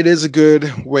 But it is a good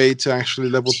way to actually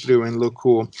level through and look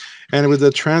cool. And with the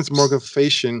transmorg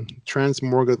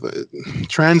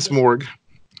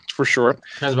for short,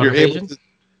 you're able to,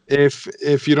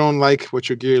 if you don't like what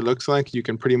your gear looks like, you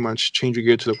can pretty much change your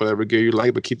gear to whatever gear you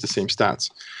like, but keep the same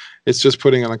stats. It's just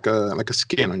putting like a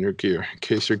skin on your gear in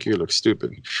case your gear looks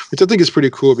stupid, which I think is pretty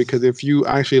cool because if you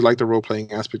actually like the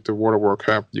role-playing aspect of World of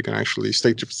Warcraft, you can actually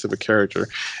stake to a specific character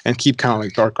and keep kind of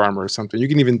like dark armor or something. You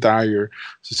can even dye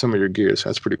some of your gears. So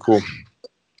that's pretty cool.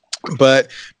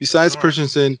 But besides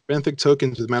purchasing benthic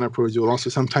tokens with mana pearls, you'll also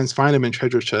sometimes find them in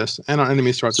treasure chests and on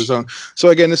enemies throughout the zone. So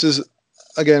again, this is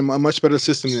a much better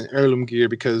system than heirloom gear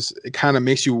because it kind of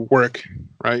makes you work,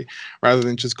 right? Rather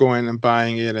than just going and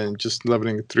buying it and just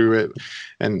leveling through it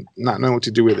and not knowing what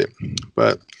to do with it.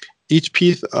 But each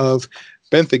piece of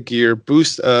benthic gear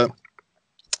boosts a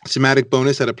thematic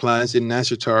bonus that applies in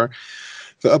Nazjatar,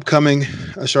 the upcoming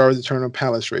Azshara's Eternal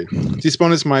Palace raid. These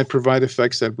bonus might provide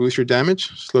effects that boost your damage,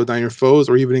 slow down your foes,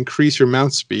 or even increase your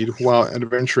mount speed while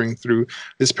adventuring through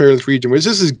this perilous region, which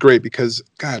this is great because,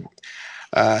 God,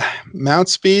 mount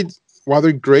speed, while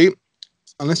they're great,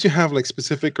 unless you have like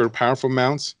specific or powerful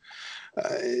mounts,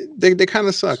 they kind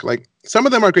of suck. Like some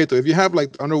of them are great though. If you have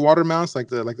like underwater mounts, like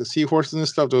the seahorses and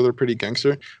stuff, those are pretty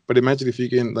gangster. But imagine if you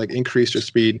can like increase your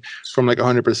speed from like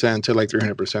 100% to like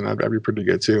 300%, that'd be pretty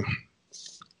good too.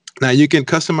 Now, you can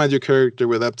customize your character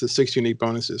with up to 6 unique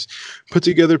bonuses. Put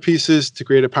together pieces to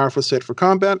create a powerful set for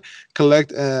combat,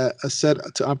 collect a set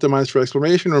to optimize for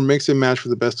exploration, or mix and match for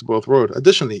the best of both worlds.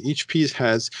 Additionally, each piece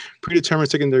has predetermined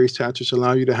secondary stats which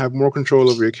allow you to have more control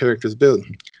over your character's build.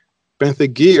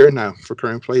 Benthic Gear, now for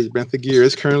current players, Benthic Gear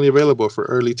is currently available for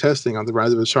early testing on the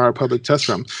Rise of Ashara public test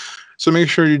room. So make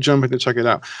sure you jump in to check it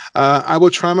out. I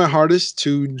will try my hardest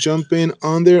to jump in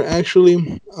on there.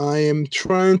 Actually, I am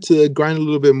trying to grind a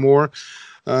little bit more.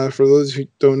 For those who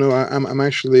don't know, I'm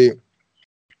actually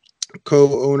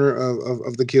co-owner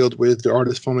of the guild with the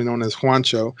artist formerly known as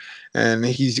Juancho, and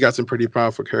he's got some pretty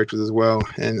powerful characters as well,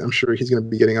 and I'm sure he's going to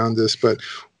be getting on this. But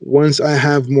once I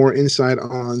have more insight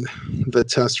on the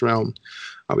test realm,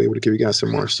 I'll be able to give you guys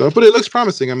some more stuff. But it looks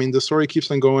promising. I mean, the story keeps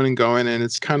on going and going, and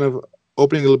it's kind of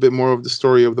opening a little bit more of the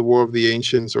story of the War of the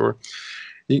Ancients, or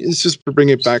it's just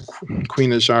bringing back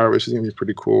Queen Ashara, which is going to be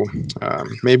pretty cool.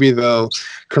 Maybe they'll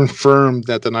confirm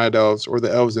that the Night Elves, or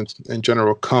the elves in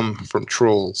general, come from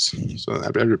trolls. So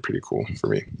that'd be pretty cool for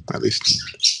me, at least.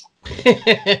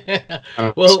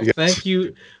 Well, thank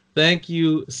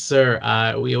you,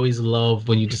 sir. We always love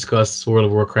when you discuss World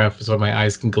of Warcraft, so my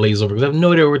eyes can glaze over because I have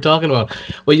no idea what we're talking about.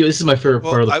 But this is my favorite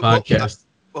part of the podcast.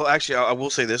 Well, actually, I will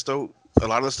say this though. A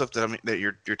lot of the stuff that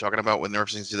you're talking about when they're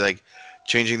like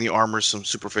changing the armor, some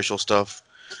superficial stuff,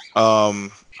 all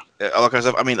that kind of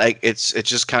stuff. I mean, like it's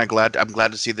just kind of glad. I'm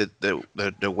glad to see that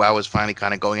the WoW is finally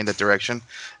kind of going in that direction,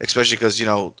 especially because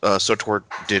SWTOR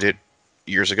did it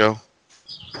years ago.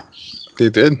 They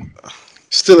did.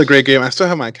 Still a great game. I still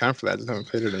have my account for that. I just haven't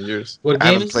played it in years. What I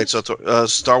game haven't played SWTOR.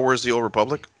 Star Wars: The Old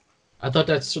Republic. I thought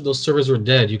those servers were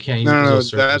dead. You can't use those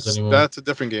servers anymore. That's a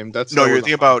different game. That's you're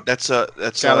thinking about that's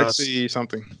Galaxy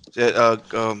something.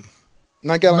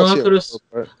 Not Galaxy.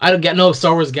 No, I don't get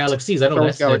Star Wars Galaxies. I know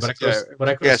that's dead,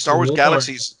 but Star Wars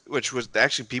Galaxies, which was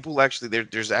actually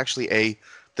there's actually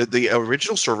the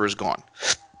original server is gone,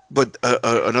 but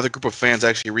another group of fans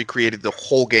actually recreated the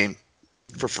whole game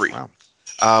for free. Wow.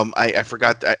 I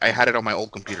forgot I had it on my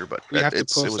old computer, but we have to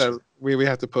post that. We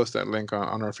have to post that link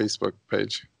on our Facebook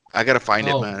page. I gotta find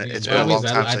it, man. It's been a long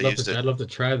time since I used it. I'd love to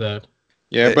try that.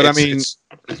 Yeah, but I mean,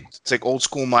 it's like old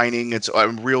school mining. It's a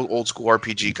real old school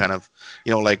RPG kind of.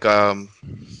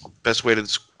 Best way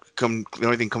to come. The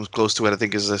only thing comes close to it, I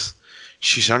think, is this.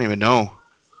 Sheesh, I don't even know.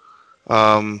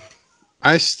 I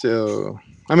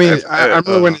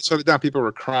remember when it shut it down, people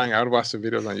were crying. I would watch the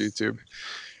videos on YouTube.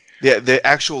 Yeah,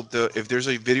 if there's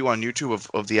a video on YouTube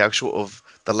of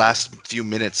the last few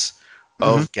minutes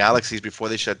of Galaxies before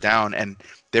they shut down, and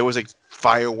there was like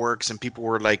fireworks and people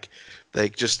were like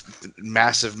just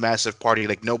massive party.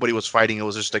 Like nobody was fighting. It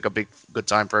was just like a good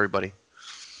time for everybody.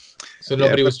 So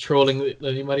nobody was trolling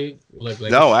anybody.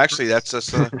 No, actually, that's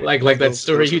just like that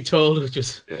story you told, which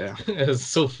was it's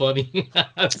so funny.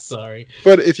 Sorry,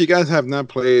 but if you guys have not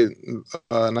played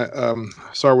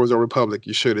Star Wars: Old Republic,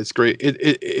 you should. It's great.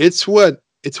 It's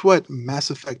what Mass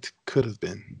Effect could have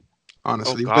been.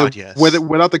 Honestly, yes.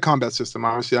 Without the combat system,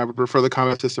 obviously, I would prefer the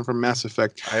combat system from Mass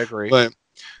Effect. I agree. But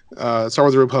Star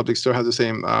Wars: The Republic still has the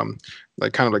same kind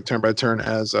of like turn by turn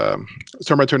and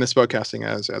spellcasting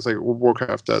as like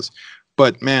Warcraft does.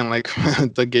 But man, like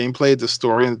the gameplay, the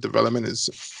story, and the development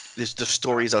the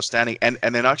story is outstanding, and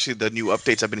then actually the new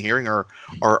updates I've been hearing are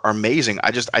amazing. I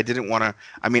didn't want to.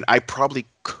 I mean, I probably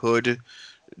could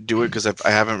do it because I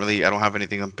don't have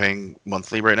anything I'm paying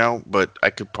monthly right now, but I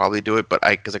could probably do it. But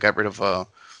because I got rid of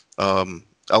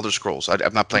Elder Scrolls.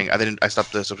 I'm not playing. I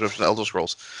stopped the subscription to Elder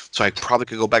Scrolls, so I probably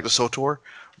could go back to SWTOR.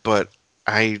 But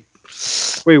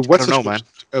wait, what's I don't know, man.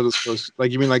 Elder Scrolls?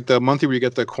 Like you mean like the monthly where you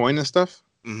get the coin and stuff?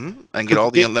 Mm-hmm. And get all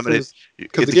the unlimited.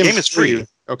 Because the game is free.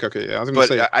 Okay. Yeah, I was gonna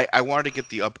say. I wanted to get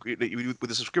the upgrade with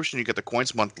the subscription. You get the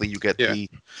coins monthly. You get the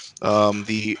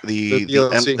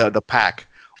pack.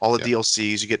 All the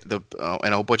DLCs, you get and a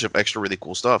whole bunch of extra really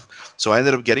cool stuff. So I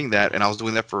ended up getting that, and I was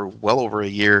doing that for well over a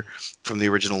year from the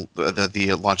original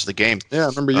the launch of the game. Yeah, I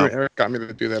remember you and Eric got me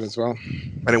to do that as well.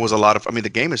 And it was a lot of. I mean, the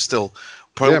game is still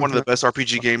probably one of the best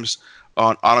RPG games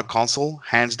on a console,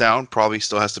 hands down. Probably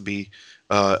still has to be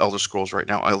Elder Scrolls right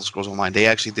now. Elder Scrolls Online. They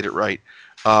actually did it right.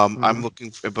 I'm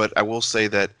looking, but I will say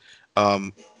that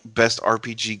best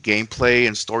RPG gameplay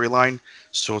and storyline,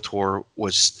 SWTOR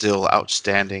was still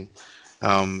outstanding.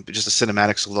 Just the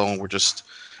cinematics alone were just,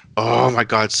 oh my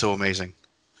god, so amazing.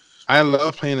 I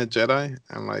love playing a Jedi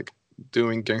and like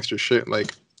doing gangster shit,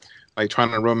 like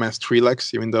trying to romance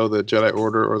Twi'leks, even though the Jedi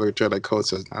Order or the Jedi Code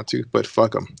says not to. But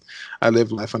fuck them, I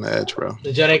live life on the edge, bro.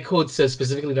 The Jedi Code says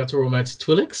specifically not to romance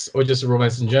Twi'leks, or just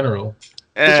romance in general.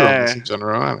 Just romance in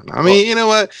general. I don't know. I mean, you know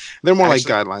what? They're more like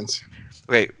guidelines.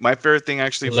 Wait, my favorite thing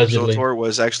actually from Allegedly. SWTOR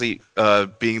was actually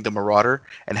being the Marauder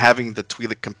and having the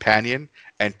Twi'lek companion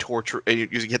and torture. And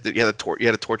you had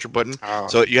a torture button,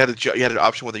 so you had an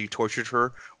option whether you tortured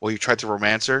her or you tried to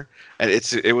romance her, and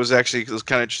it was kind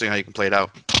of interesting how you can play it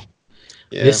out.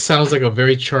 Yeah. This sounds like a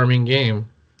very charming game.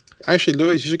 Actually,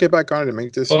 Louis, you should get back on it and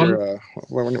make this Fun.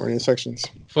 one of your sections.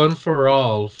 Fun for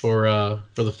all for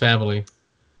the family.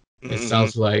 It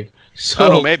sounds like. So I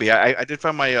don't know, maybe I did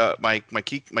find my my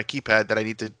keypad that I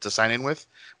need to sign in with,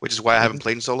 which is why I haven't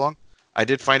played in so long. I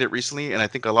did find it recently, and I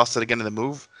think I lost it again in the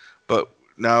move. But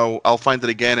now I'll find it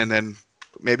again, and then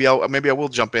maybe I will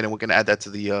jump in and we can add that to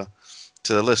the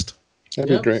list.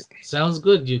 That'd be great. Sounds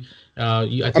good. I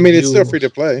mean, it's still free to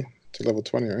play to level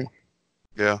 20, right?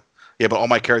 Yeah, but all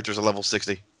my characters are level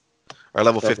 60 or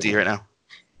level 50 right now.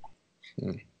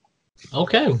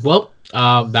 Okay, well,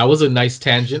 that was a nice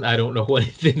tangent. I don't know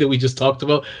anything that we just talked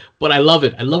about, but I love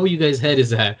it. I love where you guys' head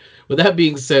is at. With that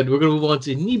being said, we're going to move on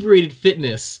to inebriated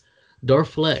fitness.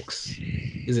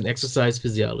 Darflex is an exercise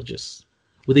physiologist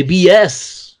with a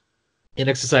BS in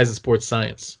exercise and sports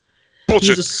science.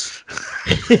 Bullshit.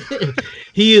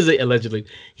 He is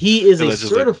a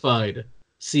certified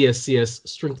CSCS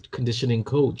strength conditioning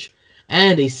coach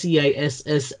and a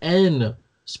CISSN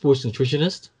sports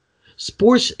nutritionist,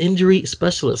 sports injury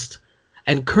specialist,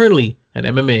 and currently an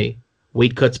MMA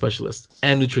weight cut specialist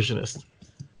and nutritionist.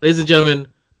 Ladies and gentlemen,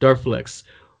 Darflex,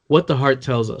 what the heart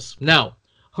tells us. Now,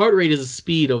 heart rate is the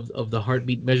speed of the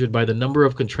heartbeat measured by the number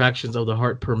of contractions of the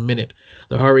heart per minute.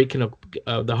 The heart rate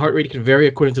can vary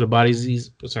according to the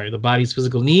body's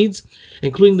physical needs,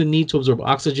 including the need to absorb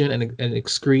oxygen and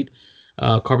excrete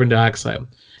carbon dioxide.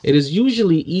 It is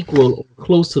usually equal or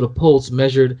close to the pulse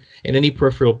measured in any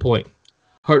peripheral point.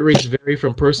 Heart rates vary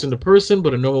from person to person,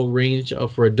 but a normal range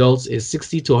for adults is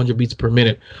 60 to 100 beats per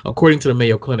minute, according to the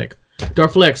Mayo Clinic.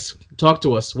 Darflex, talk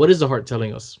to us. What is the heart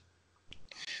telling us?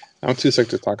 I'm too sick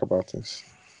to talk about this.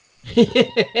 No,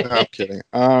 I'm kidding.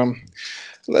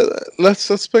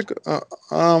 Let's pick.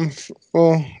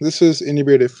 Well, this is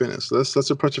inebriated fitness.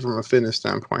 Let's approach it from a fitness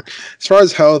standpoint. As far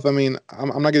as health, I mean,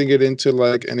 I'm not going to get into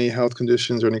like any health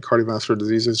conditions or any cardiovascular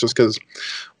diseases, just because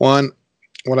one,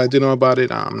 what I do know about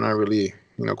it, I'm not really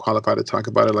qualified to talk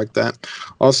about it like that.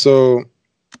 Also,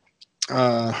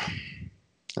 I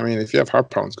mean, if you have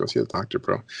heart problems, go see a doctor,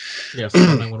 bro. Yes,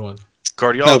 911.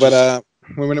 Cardiologist. No,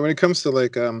 but when it comes to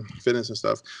like fitness and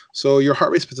stuff, so your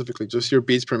heart rate specifically, just your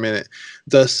beats per minute,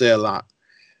 does say a lot.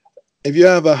 If you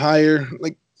have a higher,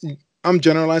 like, I'm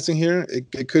generalizing here,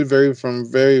 it could vary from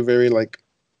very, very like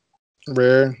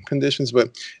rare conditions,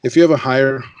 but if you have a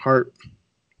higher heart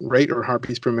rate or heart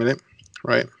beats per minute,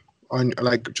 right, on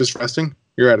like just resting,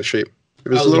 you're out of shape.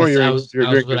 If it's lower, I was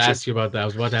going to ask you about that. I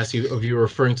was about to ask you if you were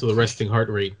referring to the resting heart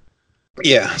rate.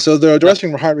 Yeah, so the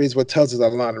resting heart rate is what tells us a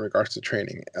lot in regards to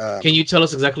training. Can you tell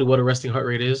us exactly what a resting heart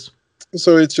rate is?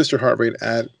 So it's just your heart rate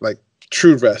at like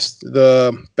true rest.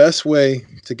 The best way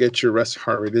to get your resting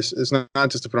heart rate is not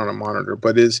just to put on a monitor,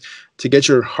 but is to get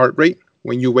your heart rate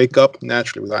when you wake up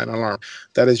naturally without an alarm.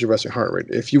 That is your resting heart rate.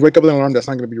 If you wake up with an alarm, that's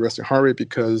not going to be your resting heart rate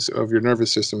because of your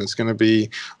nervous system. It's going to be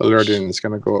alerted and it's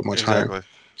going to go up much higher.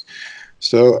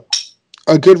 So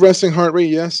a good resting heart rate,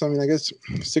 yes. I mean, I guess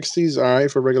 60 is all right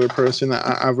for a regular person.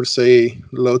 I would say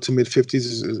low to mid 50s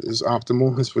is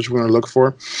optimal. Is what you want to look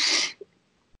for.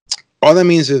 All that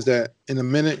means is that in a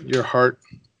minute, your heart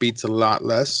beats a lot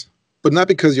less, but not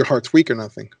because your heart's weak or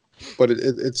nothing. But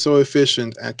it's so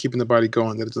efficient at keeping the body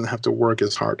going that it doesn't have to work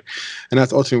as hard. And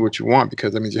that's ultimately what you want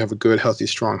because that means you have a good, healthy,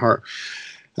 strong heart.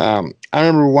 I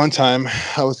remember one time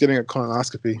I was getting a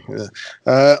colonoscopy.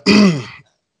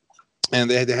 And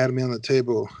they had me on the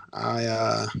table.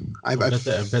 I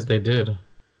bet they did.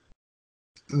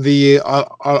 The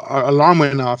alarm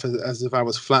went off as if I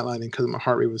was flatlining because my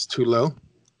heart rate was too low.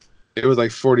 It was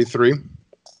like 43.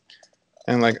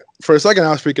 And like for a second,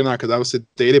 I was freaking out because I was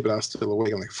sedated, but I was still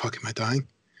awake. I'm like, fuck, am I dying?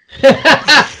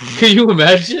 Can you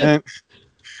imagine?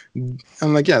 And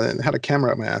I'm like, yeah, they had a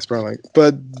camera up my ass, bro. Like,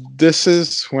 but this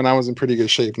is when I was in pretty good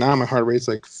shape. Now my heart rate's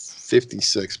like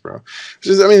 56, bro. Which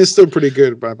is, I mean, it's still pretty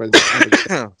good.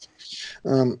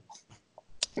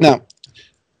 Now,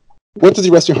 what does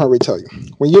the resting heart rate tell you?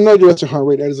 When you know your resting heart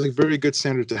rate, that is a very good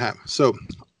standard to have. So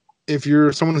if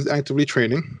you're someone who's actively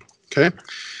training, okay,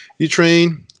 you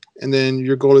train, and then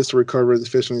your goal is to recover as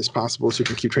efficiently as possible so you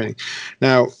can keep training.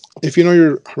 Now, if you know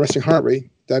your resting heart rate,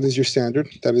 that is your standard.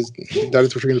 That is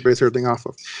what you're going to base everything off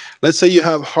of. Let's say you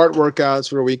have hard workouts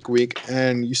for a week,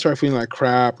 and you start feeling like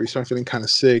crap, or you start feeling kind of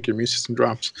sick, your immune system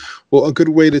drops. Well, a good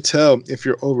way to tell if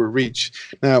you're overreach.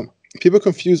 Now, people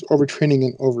confuse overtraining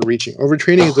and overreaching.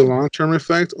 Overtraining is the long-term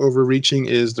effect. Overreaching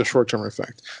is the short-term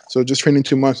effect. So just training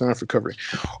too much, not enough recovery.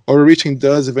 Overreaching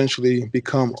does eventually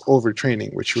become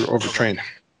overtraining, which you're overtrained.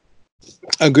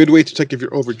 A good way to check if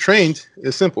you're overtrained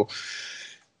is simple.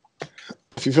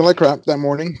 If you feel like crap that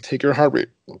morning, take your heart rate.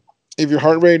 If your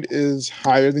heart rate is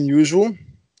higher than usual,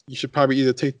 you should probably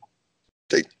either take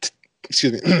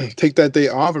take that day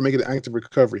off or make it an active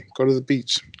recovery. Go to the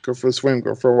beach, go for a swim,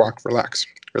 go for a walk,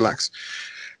 relax.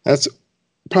 That's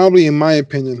probably, in my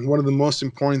opinion, one of the most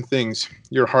important things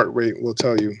your heart rate will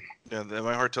tell you. Yeah,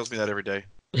 my heart tells me that every day.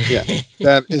 Yeah,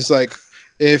 that is like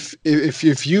if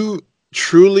you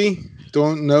truly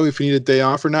don't know if you need a day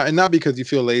off or not, and not because you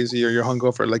feel lazy or you're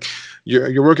hungover, like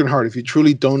you're working hard. If you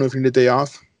truly don't know if you need a day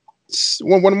off,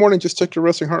 one morning just check your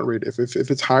resting heart rate. If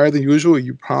it's higher than usual,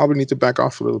 you probably need to back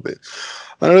off a little bit.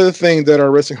 Another thing that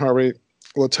our resting heart rate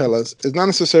will tell us is not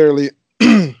necessarily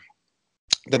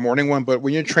the morning one, but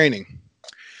when you're training.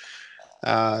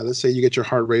 Let's say you get your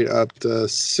heart rate up to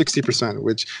 60%,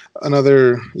 which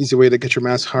another easy way to get your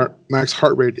max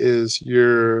heart rate is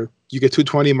you get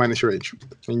 220 minus your age,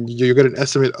 and you get an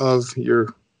estimate of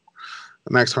your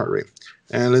max heart rate.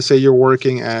 And let's say you're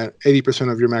working at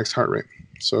 80% of your max heart rate,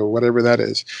 so whatever that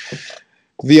is.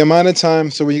 The amount of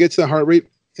time, so when you get to the heart rate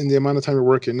and the amount of time you're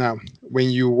working now, when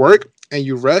you work and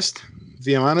you rest,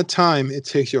 the amount of time it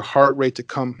takes your heart rate to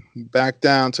come back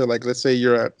down to, like, let's say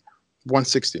you're at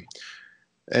 160.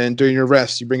 And during your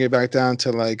rest, you bring it back down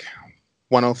to like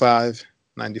 105,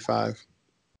 95.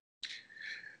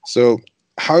 So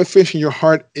how efficient your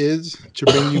heart is to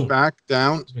bring you back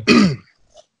down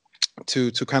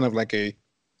to kind of like a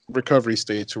recovery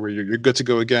state where you're good to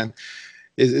go again,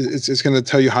 it's going to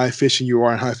tell you how efficient you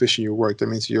are and how efficient you work. That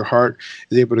means your heart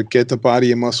is able to get the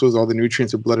body and muscles all the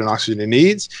nutrients, the blood and oxygen it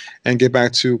needs, and get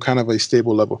back to kind of a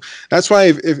stable level. That's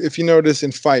why if you notice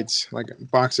in fights, like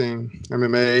boxing,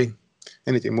 MMA,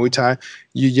 anything, Muay Thai,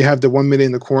 you have the 1 minute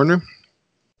in the corner.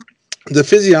 The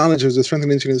physiologist, the strength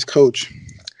and conditioning coach,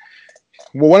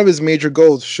 well, one of his major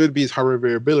goals should be his heart rate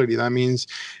variability. That means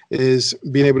is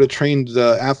being able to train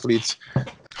the athlete's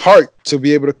heart to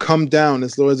be able to come down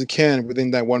as low as it can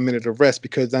within that 1 minute of rest,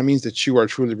 because that means that you are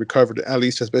truly recovered, at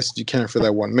least as best as you can for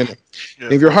that 1 minute. Yeah.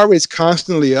 If your heart rate is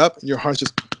constantly up, your heart's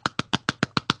just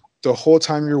the whole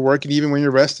time you're working, even when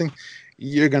you're resting,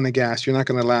 you're going to gas. You're not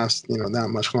going to last, that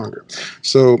much longer.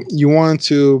 So you want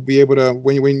to be able to,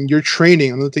 when you're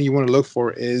training, another thing you want to look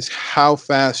for is how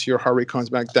fast your heart rate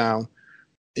comes back down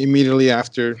immediately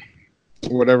after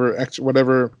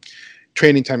whatever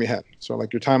training time you had. So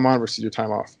like your time on versus your time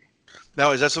off.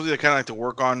 Now, is that something that kind of like to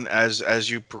work on as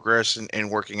you progress in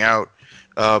working out,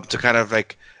 to kind of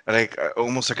like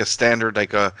almost like a standard,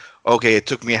 like okay, it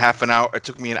took me half an hour, it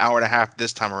took me an hour and a half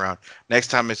this time around. Next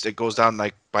time it goes down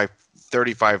like by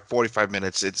 35, 45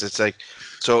 minutes. It's like,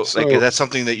 so like that's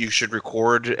something that you should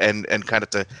record and kind of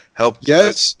to help.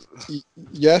 Yes.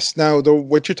 Now,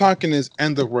 what you're talking is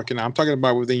end of working out. I'm talking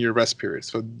about within your rest period.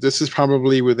 So this is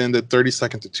probably within the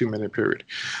 30-second to 2 minute period.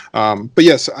 But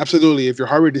yes, absolutely. If your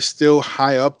heart rate is still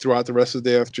high up throughout the rest of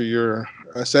the day after your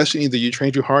session, either you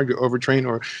train too hard, you overtrain,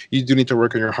 or you do need to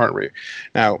work on your heart rate.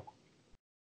 Now,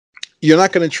 you're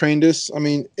not going to train this. I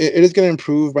mean, it is going to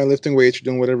improve by lifting weights or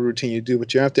doing whatever routine you do,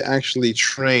 but you have to actually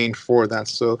train for that.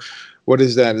 So what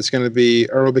is that? It's going to be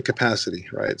aerobic capacity,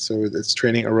 right? So it's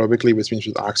training aerobically, which means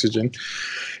with oxygen,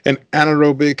 and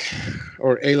anaerobic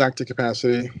or alactic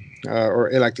capacity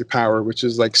or alactic power, which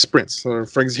is like sprints. So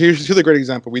for example, here's a great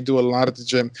example. We do a lot at the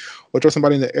gym. We'll throw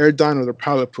somebody in the air dyno or the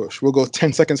pilot push. We'll go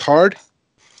 10 seconds hard,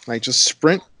 like just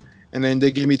sprint. And then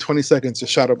they give me 20 seconds of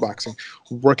shadow boxing,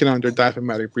 working on their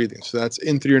diaphragmatic breathing. So that's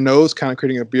in through your nose, kind of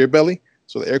creating a beer belly.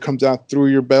 So the air comes out through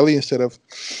your belly instead of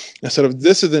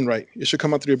this isn't right. It should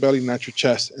come out through your belly, not your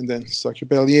chest, and then suck your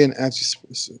belly in as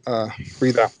you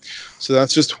breathe out. So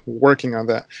that's just working on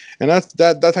that, and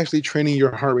that's actually training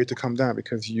your heart rate to come down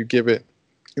because you give it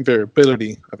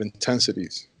variability of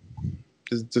intensities.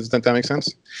 Does that make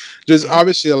sense? There's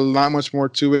obviously a lot much more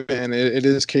to it, and it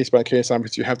is case by case.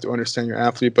 Obviously, you have to understand your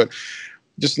athlete, but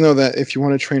just know that if you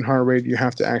want to train heart rate, you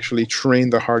have to actually train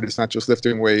the heart. It's not just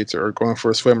lifting weights or going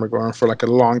for a swim or going for like a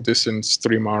long distance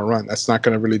 3-mile run. That's not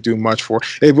going to really do much for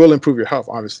it. Will improve your health,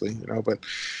 obviously, but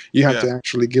you have to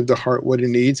actually give the heart what it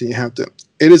needs, and you have to.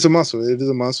 It is a muscle. It is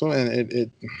a muscle,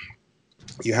 and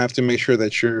you have to make sure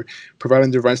that you're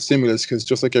providing the right stimulus, because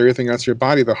just like everything else in your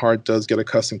body, the heart does get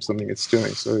accustomed to something it's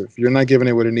doing. So if you're not giving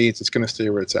it what it needs, it's going to stay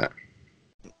where it's at.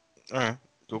 All right.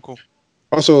 Cool.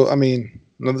 Also, I mean,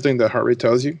 another thing that heart rate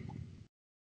tells you,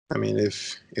 I mean,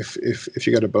 if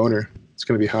you got a boner, it's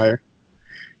going to be higher.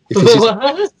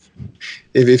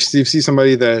 If you see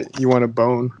somebody that you want to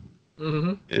bone,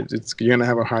 Mm-hmm. You're gonna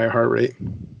have a higher heart rate.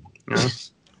 You know?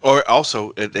 Or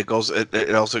also, it goes.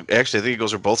 It also actually, I think it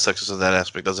goes for both sexes in that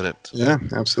aspect, doesn't it? Yeah,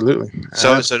 absolutely.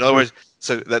 So in other words,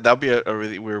 so that'd be a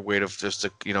really weird way of just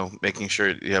making sure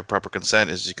you have proper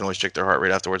consent is you can always check their heart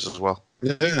rate afterwards as well.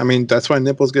 Yeah, I mean that's why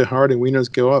nipples get hard and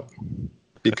wieners go up,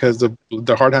 because the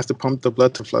heart has to pump the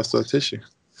blood to flush the tissue.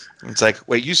 It's like,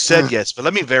 wait, you said yes, but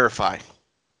let me verify.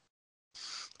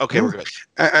 Okay, we're good.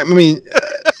 I mean,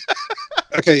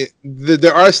 okay,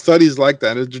 there are studies like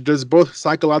that. There's both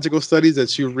psychological studies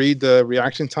that you read the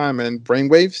reaction time and brain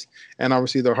waves, and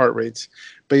obviously the heart rates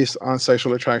based on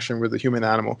sexual attraction with a human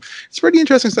animal. It's pretty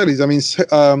interesting studies. I mean,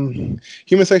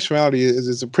 human sexuality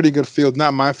is a pretty good field.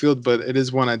 Not my field, but it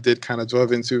is one I did kind of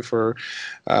delve into for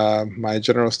my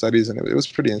general studies, and it was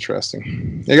pretty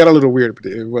interesting. It got a little weird, but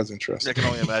it was interesting. I can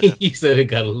only imagine. You said it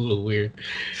got a little weird.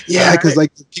 Yeah, because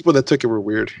like the people that took it were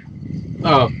weird.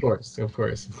 Oh, of course.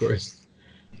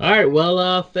 All right,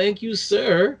 well, thank you,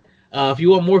 sir. If you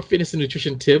want more fitness and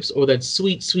nutrition tips or that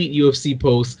sweet UFC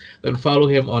post, then follow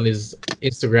him on his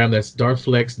Instagram. That's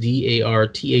Darflex,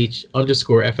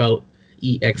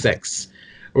 DARTH_FLEXX.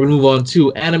 We're going to move on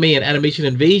to Anime and Animation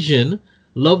Invasion,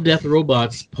 Love, Death,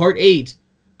 Robots, Part 8,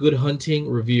 Good Hunting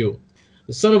Review.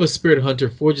 The son of a spirit hunter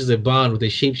forges a bond with a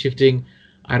shape-shifting,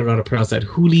 I don't know how to pronounce that,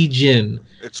 Huli Jin.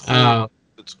 Is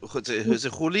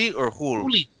it Huli or Hul?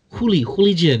 Huli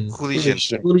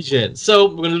Jin. So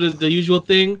we're going to do the usual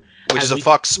thing. Which is a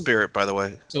fox spirit, by the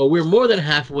way. So we're more than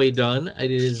halfway done. It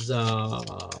is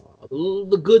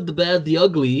the good, the bad, the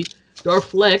ugly.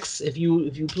 Darflex, if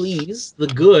you please, the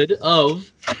good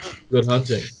of Good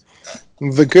Hunting.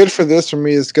 The good for this for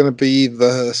me is going to be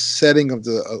the setting of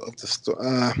the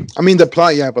I mean the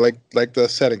plot, yeah, but like the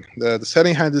setting. The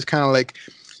setting had this kind of like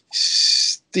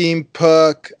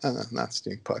steampunk,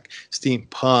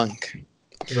 steampunk.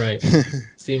 Right.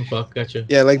 Steampunk, gotcha.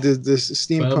 Yeah, like this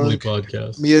steampunk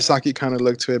podcast. Miyazaki kind of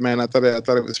look to it, man. I thought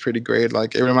it was pretty great.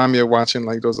 Like it reminded me of watching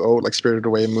like those old like Spirited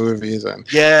Away movies and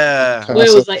yeah. Well,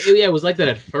 it was like that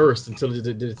at first until it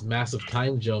did its massive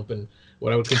time jump and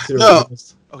what I would consider.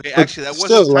 Okay, actually, that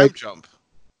wasn't a time jump.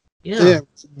 Yeah,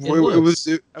 it was.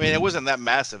 I mean, it wasn't that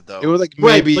massive though. It was like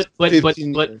maybe but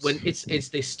when it's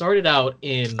they started out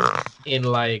in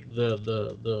like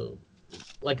the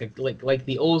like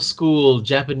the old school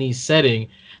Japanese setting,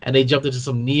 and they jumped into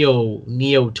some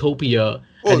Neotopia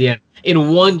at the end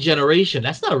in one generation.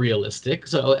 That's not realistic.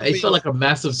 So it felt like a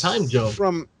massive time jump.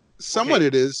 From somewhat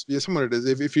it is. Yeah, somewhat it is.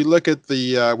 If you look at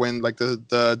the when like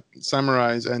the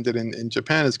samurais ended in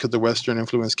Japan, it's because the Western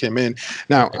influence came in.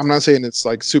 Now I'm not saying it's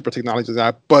like super technology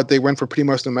that, but they went from pretty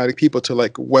much nomadic people to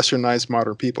like Westernized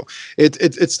modern people.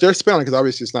 It's their spelling because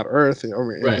obviously it's not Earth, or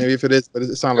maybe if it is, but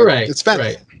it's not like it's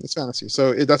fantasy. Right. It's fantasy.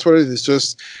 So that's what it is. It's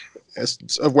just as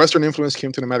a Western influence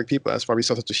came to nomadic people. That's why we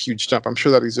saw such a huge jump. I'm sure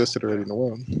that existed already in the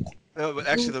world. No, but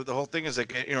actually, the whole thing is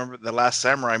like the Last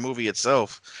Samurai movie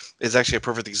itself is actually a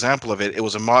perfect example of it. It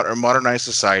was a modernized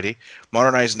society,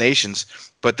 modernized nations,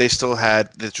 but they still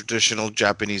had the traditional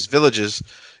Japanese villages.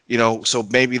 So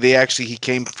maybe he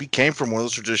came from one of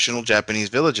those traditional Japanese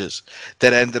villages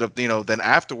that ended up then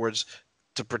afterwards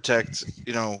to protect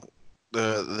the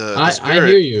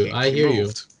spirit. I hear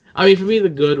you. I mean, for me, the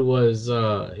good was,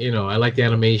 I liked the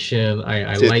animation.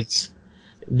 I liked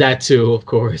that too, of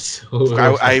course.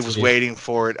 I was waiting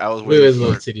for it. We always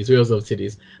love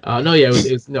titties. No, yeah,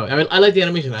 it was no. I mean, I like the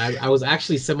animation. I was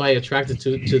actually semi-attracted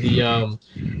to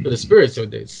the spirits. So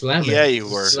they slamming. Yeah, you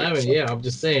were slamming. Yeah, I'm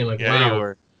just saying, like, yeah, wow. You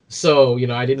were. So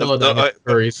I didn't know that.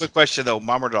 Quick question though,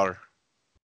 mom or daughter?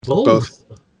 Both.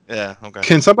 Yeah. Okay.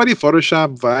 Can somebody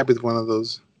Photoshop vibe with one of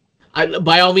those?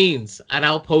 By all means, and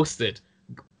I'll post it.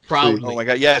 Proudly. Oh my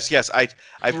god! Yes. I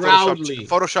proudly.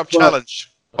 Photoshop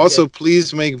challenge. Okay. Also,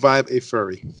 please make Vibe a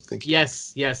furry. Thank you.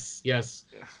 Yes.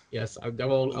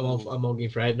 I'm all game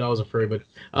for. I didn't know I was a furry, but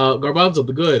Garbanzo,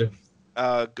 the good.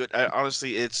 Good.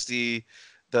 Honestly, it's the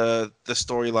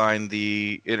storyline,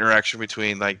 the interaction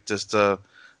between like just the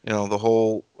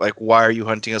whole like why are you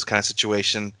hunting us kind of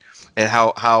situation, and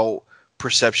how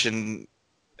perception.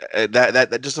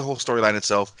 That just the whole storyline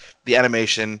itself, the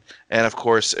animation, and of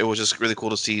course, it was just really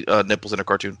cool to see nipples in a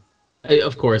cartoon.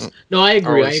 Of course, no, I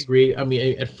agree. I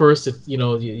mean, at first, it's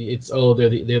they're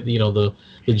the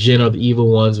Jinn are the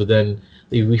evil ones, but then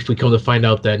we come to find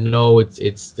out that no,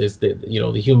 it's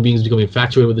the human beings becoming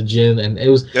infatuated with the Jinn, and it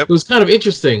was kind of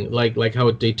interesting, like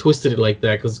how they twisted it like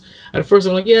that. Because at first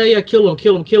I'm like, yeah, kill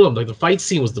him. Like the fight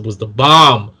scene was the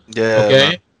bomb. Yeah.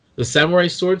 Okay. The samurai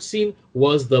sword scene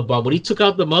was the bomb. When he took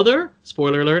out the mother,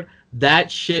 spoiler alert, that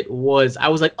shit was... I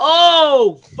was like,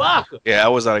 oh, fuck! Yeah, I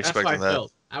was not expecting that.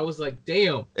 I was like,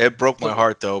 damn. It broke my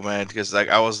heart, though, man, because like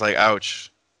I was like,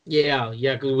 ouch. Yeah,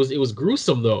 yeah, because it was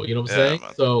gruesome though. You know what I'm Yeah, saying?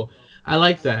 man. So I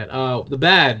like that. The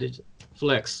bad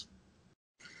Flex.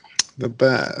 The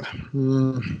bad.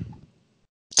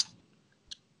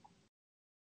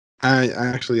 I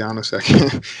actually, honestly, I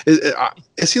can't.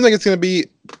 It seems like it's gonna be.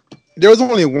 There was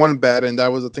only one bad, and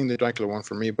that was the thing the Dracula one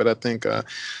for me. But I think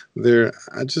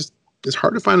it's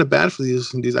hard to find a bad for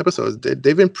these episodes.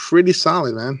 They've been pretty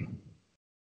solid, man.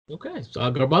 Okay, so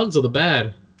Garbanzo, the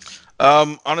bad.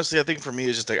 Honestly, I think for me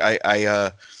it's just like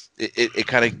it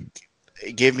kind of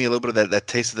it gave me a little bit of that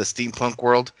taste of the steampunk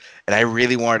world, and I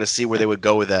really wanted to see where they would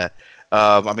go with that.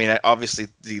 I mean, obviously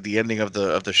the ending of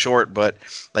the short, but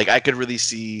like I could really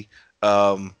see.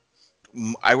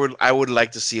 I would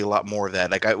like to see a lot more of that.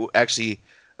 Like actually.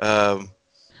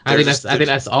 I think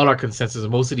that's all our consensus.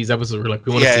 Most of these episodes were like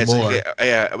we want to see more.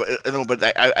 Yeah, but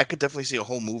I could definitely see a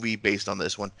whole movie based on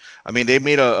this one. I mean, they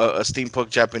made a steampunk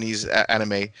Japanese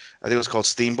anime. I think it was called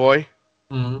Steam Boy.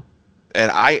 Mm-hmm.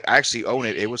 And I actually own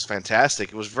it. It was fantastic.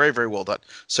 It was very, very well done.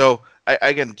 So I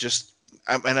again just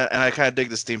and I kind of dig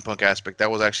the steampunk aspect. That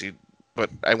was actually,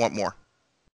 but I want more.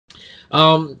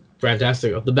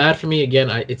 Fantastic. The bad for me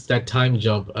again, it's that time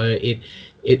jump. I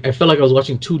felt like I was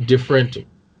watching two different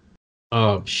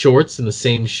shorts in the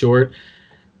same short.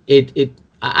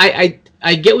 I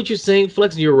get what you're saying,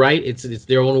 Flex. And you're right. It's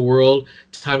their own world.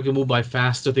 Time can move by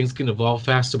faster. Things can evolve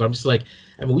faster. But I'm just like,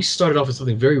 I mean, we started off with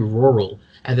something very rural,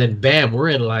 and then bam, we're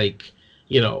in like,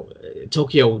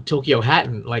 Tokyo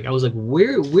Hatton. Like I was like,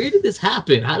 where did this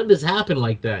happen? How did this happen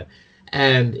like that?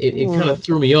 And it kind of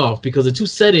threw me off because the two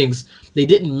settings, they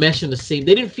didn't mesh in the same.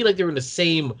 They didn't feel like they were in the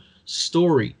same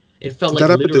story. It felt like that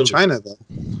happened to China though.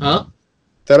 Huh?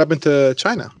 That happened to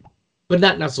China, but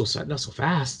not so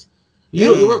fast.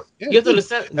 You have to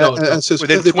understand. No,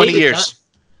 within 20 years.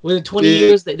 Within 20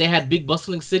 years, they had big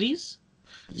bustling cities.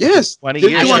 Yes, 20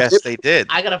 years. Yes, they did.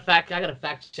 I gotta fact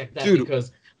check that, dude,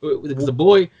 because the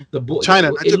boy.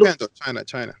 China, not Japan though.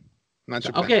 China. Not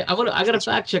Japan. Okay, I gotta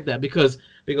fact check that because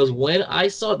when I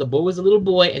saw it, the boy was a little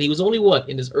boy and he was only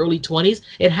in his early 20s.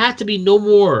 It had to be no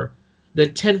more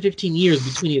than 10-15 years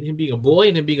between him being a boy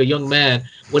and him being a young man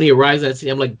when he arrives at that city.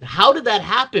 I'm like, how did that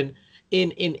happen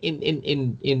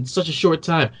in such a short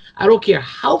time? I don't care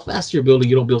how fast you're building,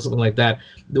 you don't build something like that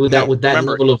with that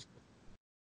level of.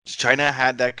 China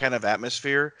had that kind of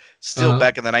atmosphere still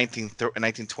back in the 1920s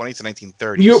and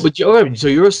 1930s. What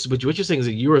you're saying is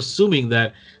that you're assuming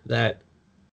that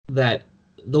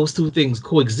those two things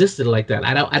coexisted like that.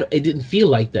 It didn't feel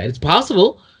like that. It's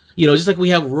possible, just like we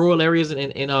have rural areas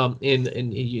in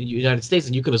United States,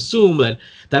 and you can assume that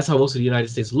that's how most of the United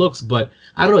States looks. But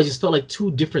I don't know. It just felt like two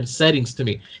different settings to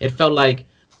me. It felt like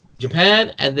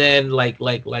Japan, and then like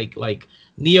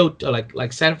Neo,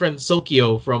 like San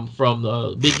Francisco from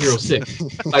Big Hero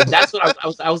 6. Like that's what I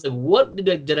was like, what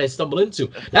did I stumble into?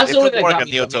 That's the only thing I got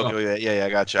Neo Tokyo. Yeah, I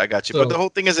got you. So, but the whole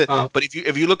thing is but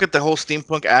if you look at the whole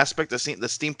steampunk aspect, the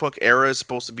steampunk era is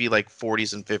supposed to be like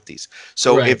 40s and 50s.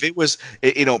 So if it was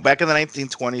back in the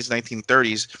 1920s,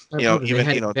 1930s,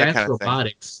 that kind of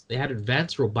robotics. thing. They had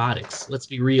advanced robotics. Let's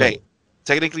be real. Hey,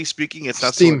 technically speaking, it's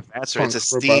not so advanced.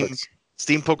 It's a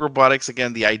steampunk robotics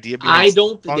again. The idea behind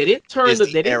they didn't turn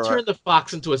the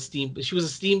Fox into a steam. She was a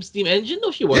steam engine. No,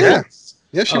 she wasn't.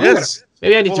 Yeah, she was.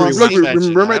 Maybe I need to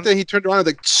remember right there. He turned around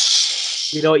like.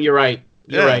 You know what? You're right.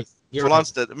 You're right.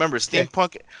 Remember,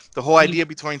 steampunk. The whole idea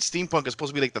behind steampunk is supposed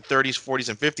to be like the 30s, 40s,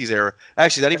 and 50s era.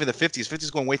 Actually, not even the 50s. 50s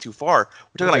is going way too far.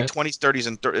 We're talking like 20s, 30s,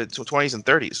 and 20s and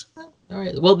 30s. All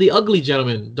right. Well, the ugly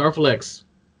gentleman, Darflex.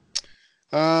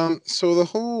 So the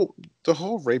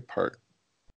whole rape part.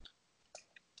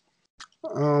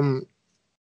 I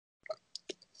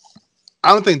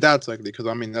don't think that's ugly because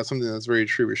I mean that's something that's very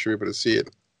true. We should be able to see it.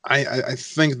 I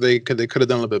think they could have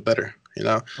done a little bit better.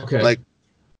 Okay. Like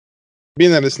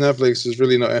being that it's Netflix, there's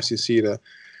really no FCC to.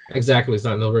 Exactly, it's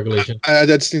not no regulation. I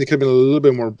just think it could have been a little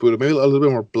bit more brutal, maybe a little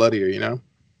bit more bloodier.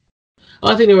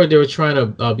 I think they were trying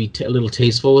to be a little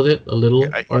tasteful with it, a little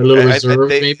reserved,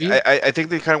 maybe. I think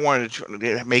they kind of wanted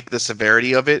to make the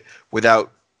severity of it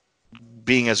without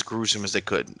being as gruesome as they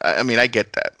could. I mean, I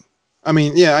get that. I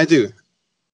mean, yeah, I do.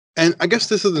 And I guess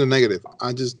this isn't a negative.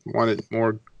 I just wanted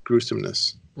more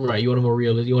gruesomeness. Right, you wanted more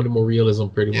realism,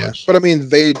 pretty much. But I mean,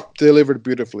 they delivered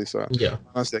beautifully, so yeah.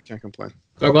 Honestly, I can't complain.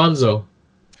 Garbanzo.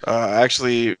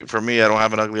 Actually, for me, I don't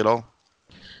have an ugly at all.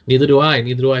 Neither do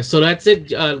I. So that's it,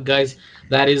 guys.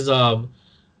 That is Love,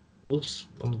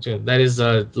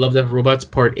 Death, Robots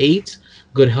Part 8.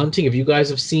 Good hunting. If you guys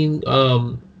have seen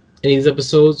any of these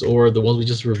episodes or the ones we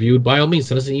just reviewed, by all means,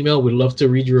 send us an email. We'd love to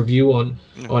read your review on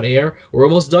air. We're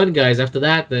almost done, guys. After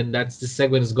that, then this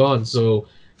segment is gone. So,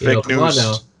 come on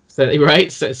now.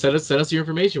 Right? Send us your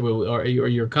information or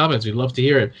your comments. We'd love to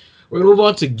hear it. We're gonna move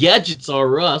on to Gadgets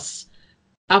R Us.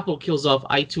 Apple kills off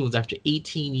iTunes after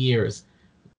 18 years.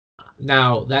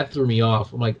 Now that threw me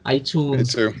off. I'm like, Me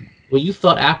iTunes. too. When you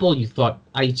thought Apple, you thought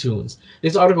iTunes.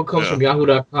 This article comes from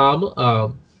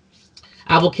Yahoo.com.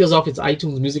 Apple kills off its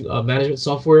iTunes music management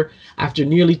software after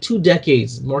nearly 2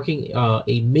 decades, marking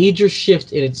a major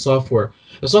shift in its software.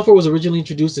 The software was originally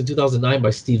introduced in 2009 by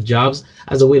Steve Jobs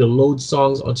as a way to load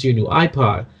songs onto your new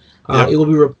iPod. It will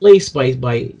be replaced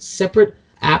by separate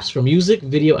apps for music,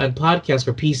 video, and podcasts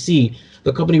for PC.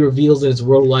 The company reveals in its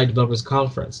Worldwide Developers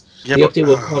Conference. The update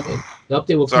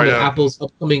will come in Apple's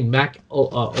upcoming Mac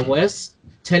OS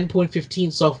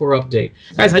 10.15 software update.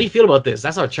 Guys, how do you feel about this?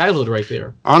 That's our childhood right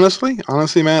there.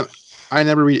 Honestly, man, I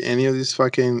never read any of these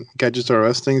fucking Gadgets R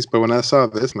Us things, but when I saw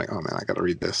this, I'm like, oh man, I gotta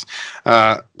read this.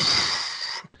 At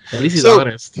least he's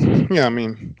honest. Yeah, I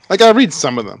mean, like I read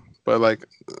some of them, but like,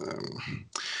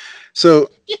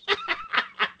 so.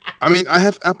 I mean, I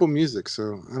have Apple Music,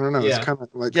 so I don't know. Yeah. It's kind of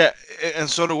like and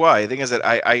so do I. The thing is that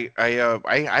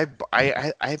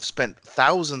I've spent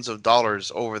thousands of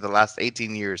dollars over the last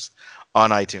 18 years on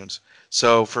iTunes.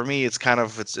 So for me, it's kind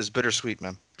of it's bittersweet,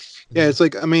 man. Yeah, it's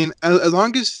like I mean, as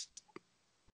long as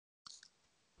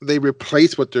they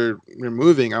replace what they're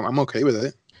removing, I'm okay with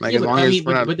it. Like as long as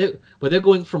we're not... but they're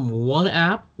going from one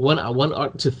app, one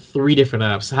to 3 different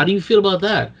apps. How do you feel about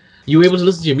that? You were able to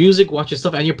listen to your music, watch your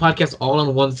stuff, and your podcast all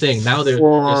on one thing. Now they're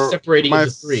separating into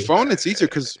 3. My phone, it's easier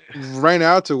because right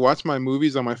now to watch my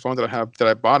movies on my phone that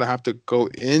I bought, I have to go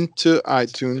into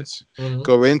iTunes,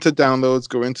 go into downloads,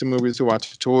 go into movies to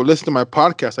watch. To listen to my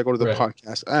podcast, I go to the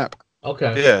podcast app.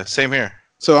 Okay. Yeah, same here.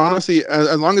 So honestly,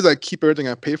 as long as I keep everything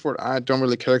I pay for it, I don't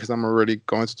really care because I'm already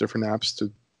going to different apps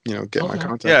to get my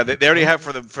content. Yeah, they already have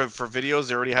for videos.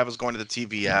 They already have us going to the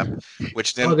TV app,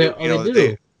 which then they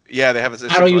do. Yeah, they have.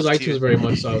 I don't use iTunes very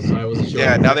much, so I wasn't sure.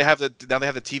 Yeah, now they have the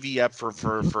TV app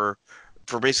for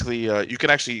basically you can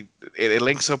actually it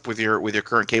links up with your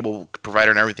current cable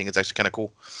provider and everything. It's actually kind of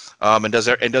cool, and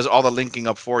does all the linking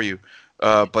up for you.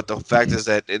 But the fact is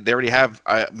that they already have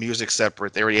music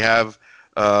separate. They already have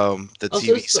the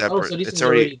TV separate. So it's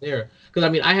already there. Because I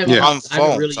mean, I haven't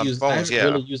really used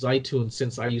iTunes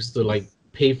since I used to like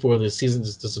pay for the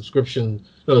seasons of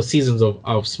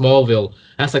Smallville.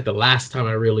 That's like the last time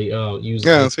I really used it.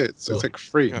 Yeah, that's it. It's like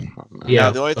free. Yeah.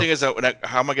 The only thing is that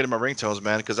how am I getting my ringtones,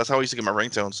 man? Because that's how I used to get my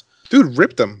ringtones. Dude,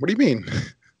 rip them. What do you mean?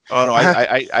 Oh no,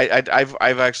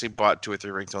 I've actually bought 2 or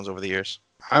 3 ringtones over the years.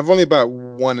 I've only bought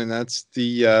one, and that's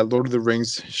the Lord of the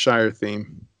Rings Shire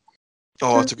theme.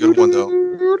 Oh, that's a good one though.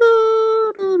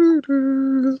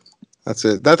 That's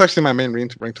it. That's actually my main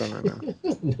ringtone right now.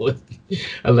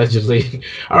 Allegedly.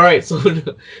 All right. So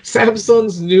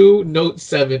Samsung's new Note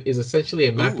 7 is essentially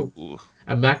a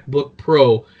MacBook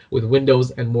Pro with Windows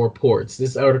and more ports.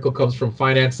 This article comes from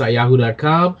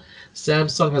finance.yahoo.com.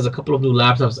 Samsung has a couple of new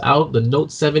laptops out. The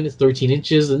Note 7 is 13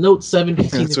 inches. The Note 7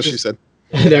 15 That's what she said.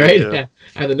 Right? Yeah.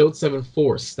 And the Note 7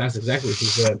 Force. That's exactly what she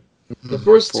said. The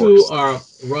first two are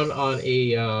run on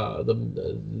the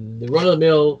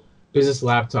run-of-the-mill business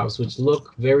laptops, which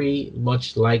look very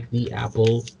much like the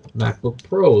Apple MacBook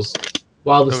Pros,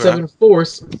 while the 7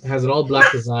 Force has an all-black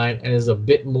design and is a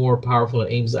bit more powerful and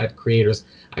aims at creators.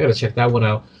 I gotta check that one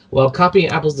out. While copying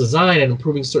Apple's design and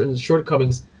improving certain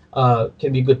shortcomings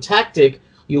can be a good tactic,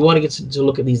 you want to get to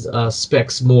look at these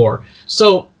specs more.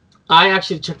 So I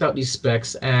actually checked out these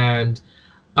specs, and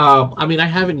I mean, I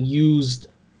haven't used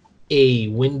a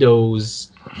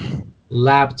Windows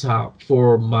laptop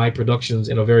for my productions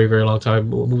in a very, very long time.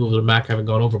 Moved over to Mac, I haven't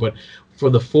gone over, but for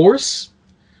the Force,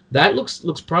 that looks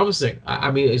promising.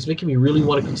 I mean, it's making me really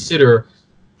want to consider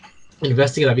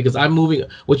investing in that, because I'm moving.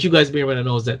 What you guys may or may not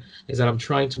know is that I'm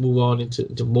trying to move on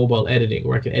into mobile editing,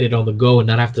 where I can edit on the go and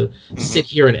not have to sit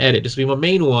here and edit. This will be my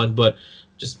main one, but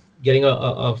just getting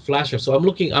a flash drive. So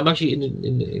I'm actually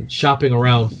in shopping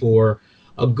around for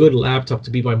a good laptop to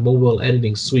be my mobile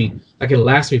editing suite that can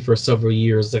last me for several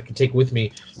years, that can take with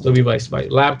me. So it'll be my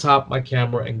laptop, my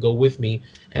camera, and go with me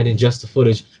and ingest the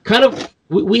footage. Kind of,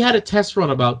 we had a test run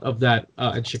of that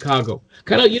in Chicago.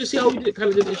 Kind of, you see how we did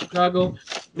in Chicago?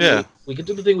 Yeah. We could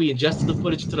do the thing, we ingested the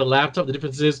footage to the laptop. The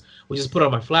difference is we just put it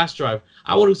on my flash drive.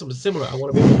 I want to do something similar. I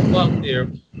want to be able to go out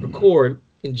there, record,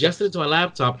 ingest it into my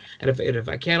laptop, and if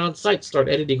I can on site, start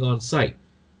editing on site.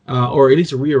 Or at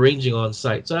least rearranging on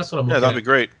site. So that's what I'm looking at. Yeah, that'd be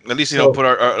great. At least put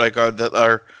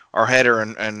our header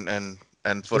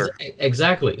and footer.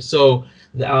 Exactly. So,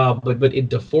 but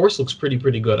the Force looks pretty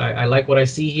good. I like what I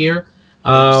see here.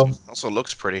 Also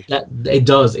looks pretty. It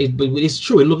does. It's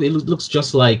true. It looks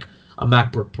just like a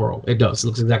MacBook Pro. It does. It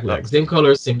looks exactly like same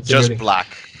colors, same Just everything. black.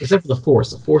 Except for the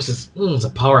Force. The Force is it's a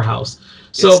powerhouse.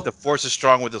 The Force is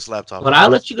strong with this laptop. But I'll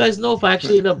let you guys know if I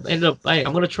actually end up.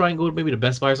 I'm gonna try and go to maybe the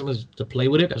Best Buy or something to play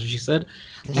with it. That's what she said,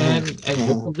 and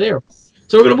go from there.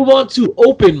 So we're gonna move on to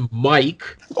open mic.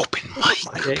 Open mic.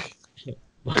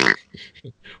 Okay.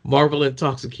 Marvel in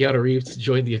talks with Keanu Reeves to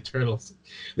join the Eternals.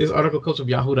 This article comes from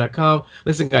Yahoo.com.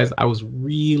 Listen, guys, I was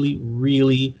really,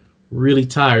 really, really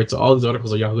tired. So all these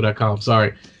articles are Yahoo.com.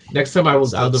 Sorry. Next time I'll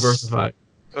diversify.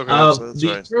 Okay,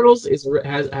 the Eternals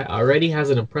already has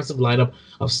an impressive lineup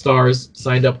of stars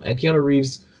signed up, and Keanu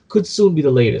Reeves could soon be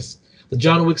the latest. The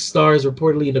John Wick star is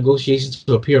reportedly in negotiations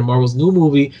to appear in Marvel's new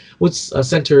movie, which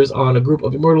centers on a group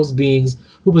of immortal beings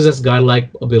who possess godlike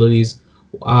abilities,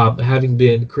 having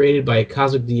been created by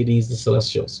cosmic deities, the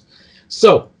Celestials.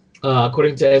 So,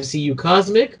 according to MCU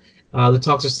Cosmic, the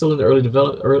talks are still in the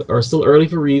early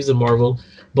for Reeves and Marvel,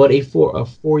 but a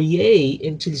foray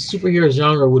into the superhero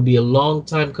genre would be a long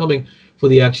time coming for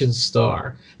the action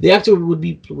star. The actor would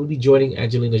be joining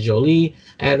Angelina Jolie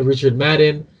and Richard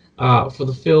Madden for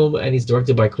the film, and he's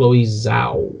directed by Chloe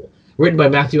Zhao. Written by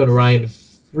Matthew and Ryan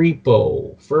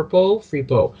Firpo.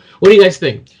 What do you guys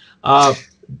think?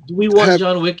 Do we want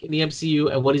John Wick in the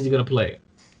MCU, and what is he going to play?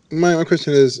 My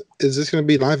question is this going to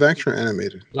be live action or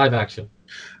animated? Live action.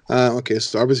 Okay,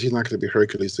 so obviously he's not going to be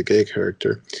Hercules, the gay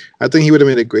character. I think he would have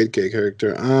made a great gay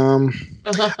character. I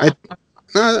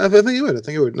think he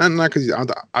would. Not because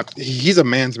he's a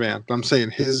man's man, but I'm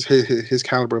saying his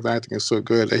caliber of acting is so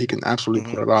good that he can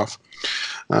absolutely pull it off.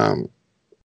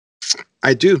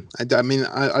 I do. I mean,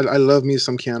 I love me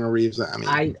some Keanu Reeves.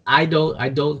 I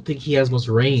don't think he has much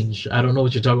range. I don't know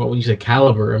what you're talking about when you say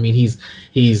caliber. I mean, he's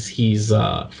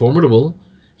formidable.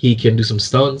 He can do some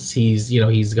stunts. He's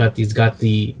got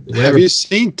the. Whatever. Have you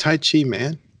seen Tai Chi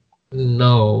Man?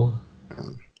 No.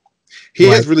 He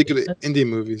has really good indie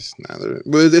movies.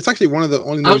 But it's actually one of the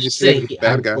only movies you see with a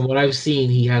bad guy. From what I've seen,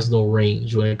 he has no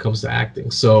range when it comes to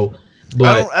acting. So,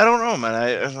 but I don't know, man.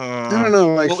 I don't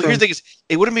know. Like, here's the thing: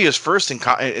 it wouldn't be his first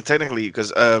technically, because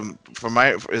the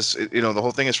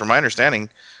whole thing is, from my understanding,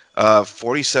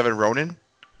 47 Ronin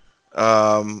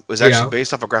was actually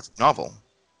based off a graphic novel.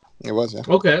 It was, yeah.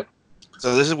 Okay.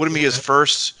 So this wouldn't be his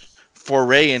first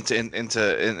foray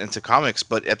into comics,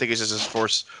 but I think it's just his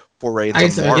first foray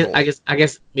into Marvel. I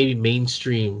guess maybe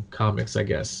mainstream comics. I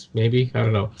guess maybe I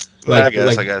don't know. I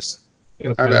guess.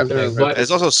 But it's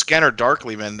also Scanner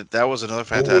Darkly, man. That was another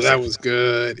fantastic. That was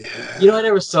good. Yeah. I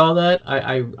never saw that.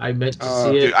 I meant to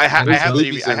see it. Dude, I have the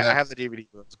DVD. I have the DVD.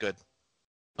 It's good.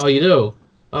 Oh, you do?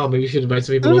 Oh, maybe you should invite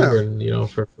some people over and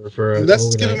for.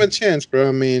 Let's give him a chance, bro.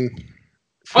 I mean.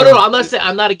 Oh no, I'm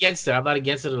not against it. I'm not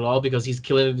against it at all because he's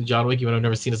killing it in John Wick. Even I've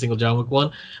never seen a single John Wick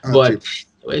one, but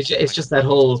it's just that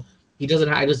whole. He doesn't.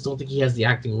 I just don't think he has the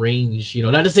acting range.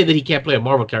 Not to say that he can't play a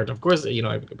Marvel character. Of course,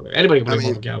 anybody can play a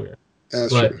Marvel character.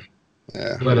 That's true.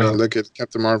 Yeah, look at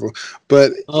Captain Marvel.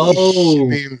 But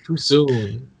too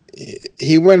soon.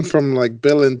 He went from like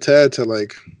Bill and Ted to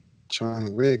like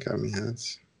John Wick. I mean,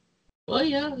 that's. Well,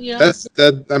 yeah. That's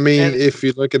that. I mean, if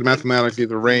you look at mathematically,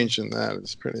 the range in that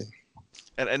is pretty.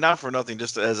 And not for nothing,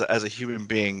 just as a human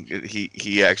being,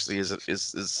 he actually is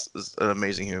an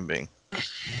amazing human being.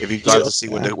 If you got to see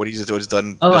what he's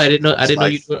done. Oh, I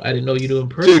didn't know you do in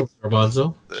person,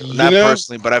 Garbanzo. Not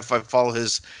personally, but I follow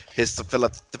his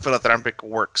philanthropic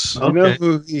works. You know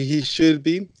who he should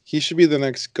be? He should be the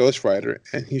next Ghost Rider,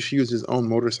 and he should use his own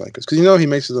motorcycles because he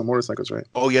makes his own motorcycles, right?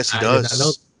 Oh yes, he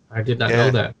does. I did not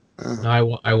know that. I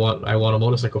want a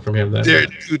motorcycle from him. Then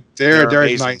they're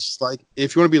nice. Like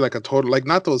if you want to be like a total, like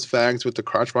not those fags with the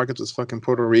crotch rockets, those fucking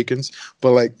Puerto Ricans,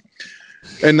 but like,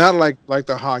 and not like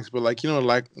the Hawks, but like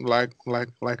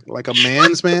like a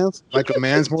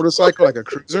man's motorcycle, like a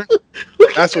cruiser.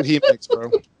 That's what he makes,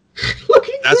 bro.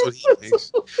 That's what he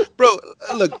makes, bro.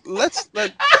 Look, let's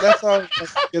all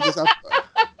get this out.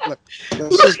 Look,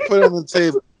 let's just put it on the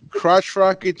table. Crotch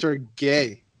rockets are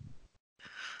gay.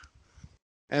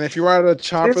 And if you are at a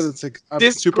chopper that's like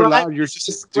super loud, you're just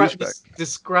a douchebag.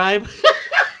 Describe.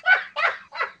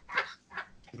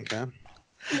 Okay.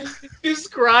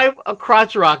 Describe a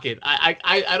crotch rocket. I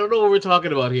don't know what we're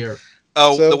talking about here.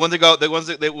 Oh, so, the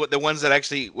ones that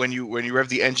actually when you rev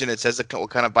the engine, it says what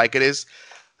kind of bike it is,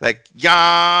 like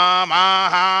Yamaha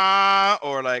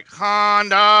or like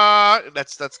Honda.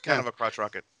 That's kind of a crotch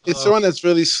rocket. It's the one that's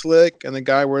really slick, and the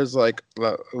guy wears like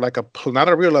a not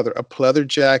a real leather, a pleather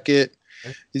jacket.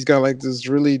 He's got like this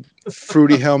really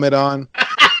fruity helmet on.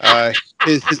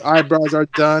 His eyebrows are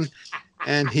done,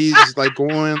 and he's like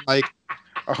going like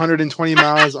 120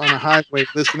 miles on a highway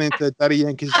listening to Daddy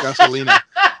Yankee's Gasolina.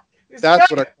 That's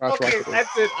what a cross Okay, rocket is.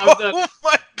 that's it. I'm done. Oh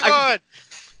my god.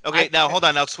 Okay, I- now hold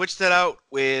on. Now switch that out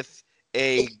with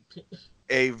a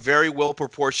very well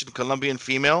proportioned Colombian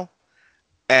female.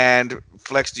 And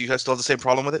Flex, do you still have the same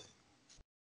problem with it?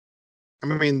 I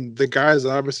mean, the guys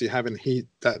obviously having heat.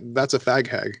 That's a fag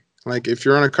hag. Like, if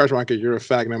you're on a crush rocket, you're a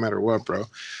fag no matter what, bro.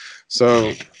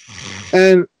 So,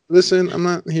 and listen, I'm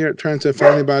not here trying to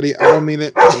offend anybody. I don't mean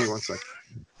it. Give me 1 second.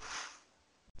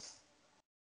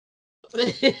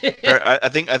 I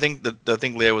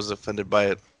think Leah was offended by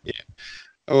it.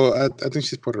 Oh, I think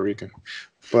she's Puerto Rican,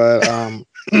 but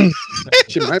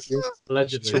she might be. She's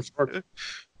Allegedly. from Florida.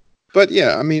 But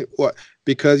yeah, I mean, what?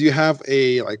 Because you have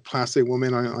a like plastic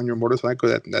woman on your motorcycle,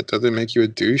 that doesn't make you a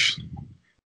douche.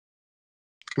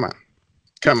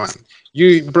 Come on.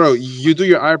 You do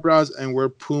your eyebrows and wear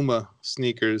Puma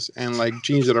sneakers and like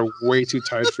jeans that are way too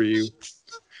tight for you,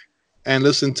 and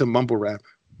listen to mumble rap.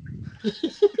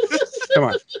 Come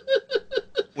on.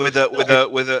 With a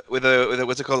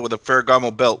what's it called? With a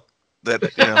Ferragamo belt. That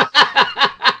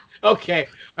Okay.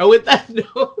 With that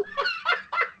note.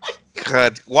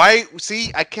 God, why?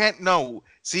 See, I can't know.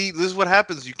 See, this is what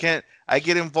happens. You can't. I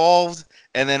get involved,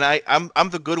 and then I'm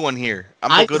the good one here.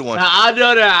 I'm the good one. No,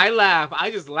 I laugh.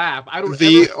 I just laugh. I don't.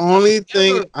 The only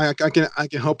thing I can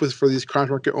hope is for these cross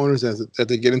rocket owners that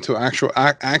they get into an actual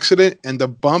accident and the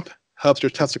bump helps your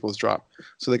testicles drop,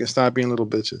 so they can stop being little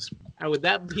bitches. And with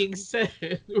that being said,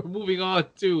 we're moving on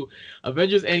to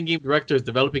Avengers Endgame director is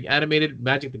developing animated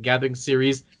Magic the Gathering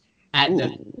series at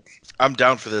Netflix. I'm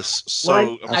down for this.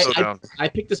 I'm so down. I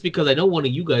picked this because I know one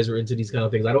of you guys are into these kind of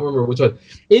things. I don't remember which one.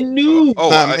 In news.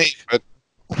 Not me, but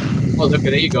Okay,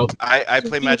 there you go. I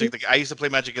play Magic. I used to play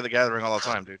Magic the Gathering all the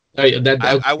time, dude.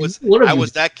 I was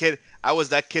that kid. I was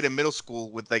that kid in middle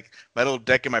school with like my little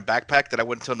deck in my backpack that I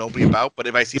wouldn't tell nobody about. But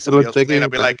if I see somebody else playing,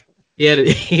 I'd be like, he had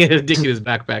a dick in his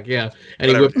backpack, yeah,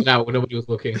 and he whipped it out when nobody was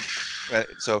looking. Right,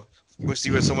 so we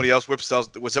see when somebody else whips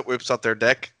out their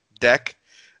deck. You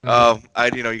got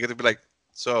to be like,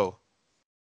 so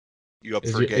you up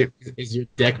for a game? Is your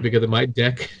deck bigger than my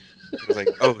deck? Like,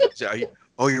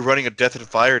 you're running a Death and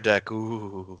Fire deck.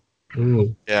 Ooh.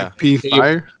 Yeah. P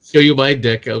Fire. Show you my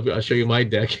deck. I'll show you my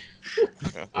deck.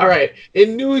 Yeah. All right.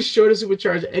 In news, sure to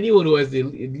supercharge anyone who has at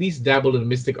least dabbled in the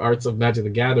mystic arts of Magic the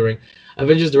Gathering,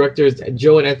 Avengers directors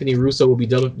Joe and Anthony Russo will be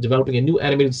developing a new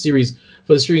animated series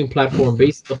for the streaming platform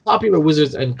based on the popular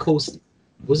Wizards of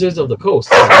the Coast.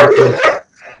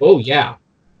 Oh yeah,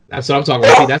 that's what I'm talking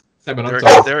about. See, that's the segment I'm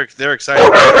talking about. They're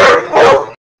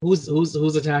excited.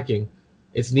 Who's attacking?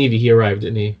 It's Nevi. He arrived,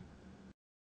 didn't he?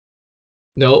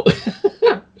 No.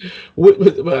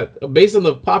 Based on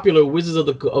the popular Wizards of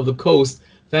the Coast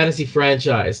fantasy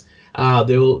franchise,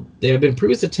 there have been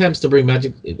previous attempts to bring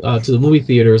Magic to the movie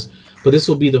theaters, but this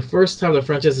will be the first time the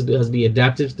franchise has been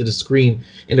adapted to the screen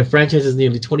in the franchise's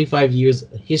nearly 25 years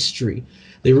history.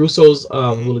 The Russos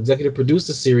will executive produce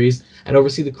the series and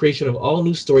oversee the creation of all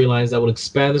new storylines that will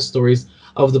expand the stories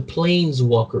of the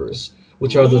Planeswalkers,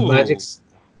 which are the Magic's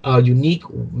unique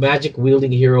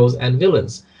magic-wielding heroes and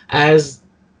villains, as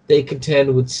they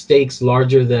contend with stakes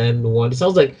larger than one. It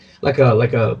sounds like it's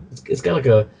kind of like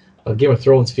a Game of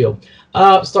Thrones feel.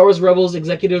 Star Wars Rebels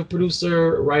executive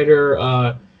producer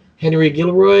writer Henry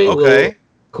Gilroy will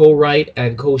co-write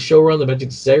and co-showrun the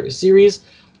Magic series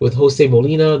with Jose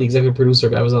Molina, the executive producer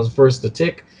of Amazon's First The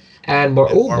Tick, and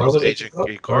Marvel's Agent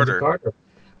Carter.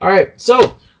 All right,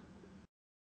 so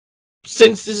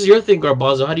since this is your thing,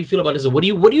 Garbanzo, how do you feel about this? What do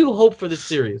you hope for this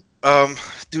series?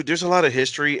 Dude, there's a lot of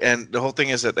history, and the whole thing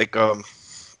is that like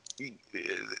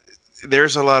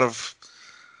there's a lot of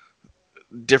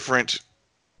different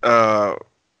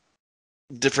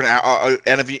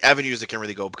avenues that can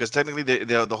really go, because technically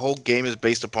the whole game is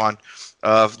based upon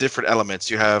different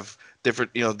elements. You have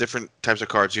different types of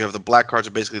cards. You have the black cards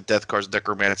are basically the death cards,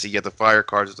 necromancy. You have the fire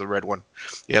cards, the red one.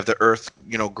 You have the earth,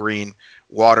 green,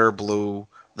 water, blue.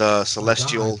 The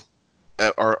celestial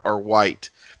are white,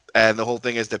 and the whole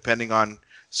thing is depending on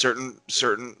certain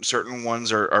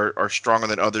ones are stronger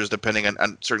than others, depending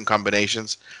on certain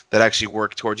combinations that actually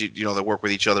work towards that work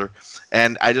with each other.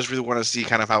 And I just really want to see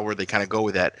kind of where they kind of go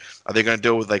with that. Are they going to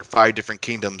do it with like 5 different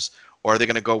kingdoms? Or are they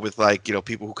going to go with like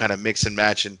people who kind of mix and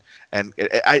match and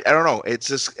I don't know. It's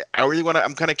just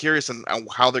I'm kind of curious on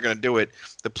how they're going to do it.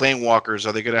 The Planewalkers,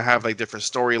 are they going to have like different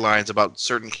storylines about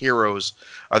certain heroes?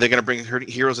 Are they going to bring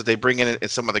heroes that they bring in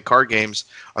some of the card games?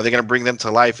 Are they going to bring them to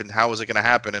life, and how is it going to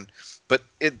happen? But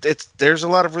there's a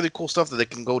lot of really cool stuff that they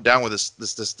can go down with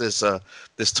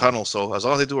this tunnel. So as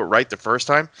long as they do it right the first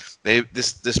time,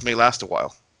 this may last a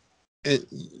while. And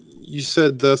you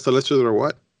said the Celestials are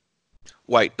what?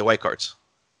 White, the white cards.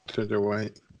 They're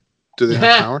white. Do they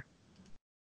have power?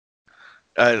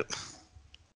 uh,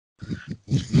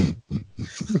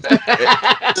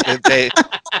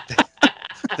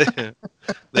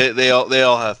 they, they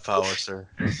all have power, sir.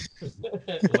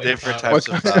 Different types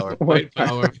of power. White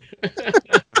power.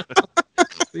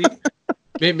 See?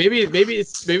 Maybe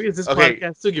it's this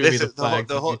podcast too giving me the flag.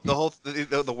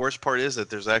 The worst part is that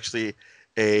there's actually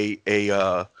a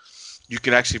you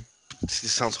can actually,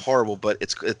 this sounds horrible, but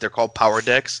they're called power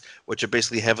decks, which are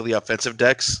basically heavily offensive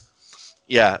decks.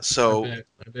 Yeah, so I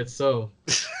bet so.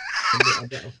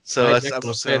 so My that's deck I'm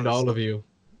will just saying. offend all of you.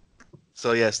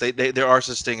 So yes, there are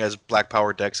such thing as black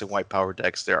power decks and white power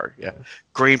decks. There are, yeah,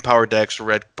 green power decks,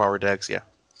 red power decks, yeah.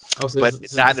 Oh, so But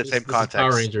not in the same this is context.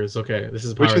 Power Rangers, okay. This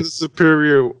is Power Which is the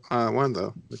superior one,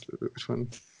 though? Which one?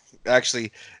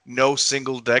 Actually, no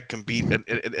single deck can beat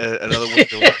another one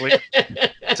directly.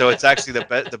 So it's actually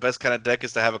the best kind of deck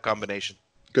is to have a combination.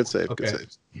 Good save. Okay.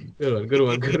 Good save. Good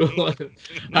one.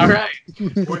 All right,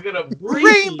 we're gonna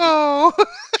Rainbow.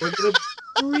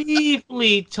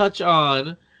 briefly touch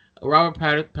on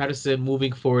Robert Pattinson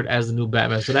moving forward as the new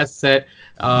Batman. So that's set.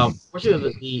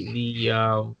 Fortunately,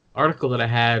 the article that I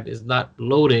had is not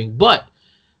loading, but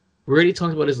we already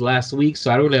talked about this last week, so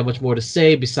I don't really have much more to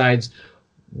say besides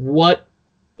what,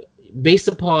 based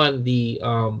upon the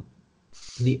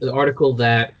article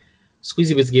that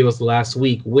Squeezy Bits gave us last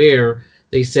week, where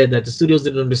they said that the studios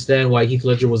didn't understand why Heath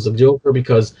Ledger was the Joker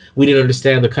because we didn't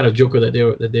understand the kind of Joker that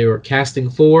they were casting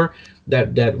for.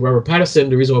 That Robert Pattinson,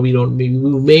 the reason why we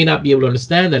may not be able to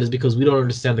understand that is because we don't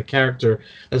understand the character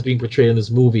that's being portrayed in this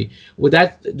movie.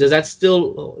 Does that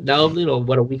still, now,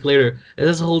 what, a week later, is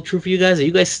this hold true for you guys? Are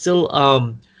you guys still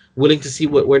willing to see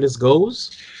where this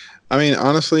goes? I mean,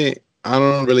 honestly, I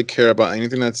don't really care about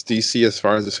anything that's DC as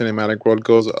far as the cinematic world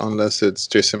goes, unless it's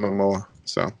Jason Momoa.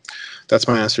 So that's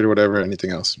my answer to whatever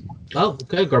anything else. Oh,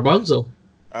 okay, Garbanzo.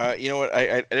 You know what?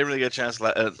 I didn't really get a chance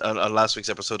on last week's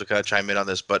episode to kind of chime in on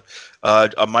this, but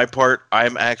on my part,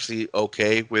 I'm actually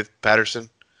okay with Patterson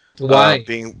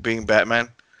being Batman.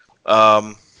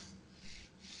 How?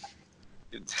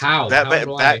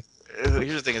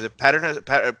 Here's the thing: is that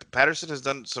Patterson has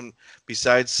done some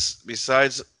besides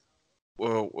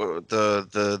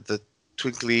the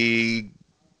twinkly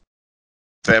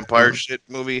vampire shit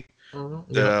movie,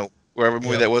 wherever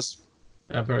movie that was.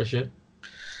 Vampire shit.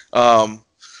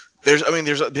 There's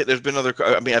been other.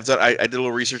 I did a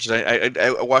little research and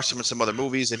I watched him in some other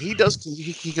movies, and he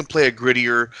can play a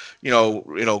grittier,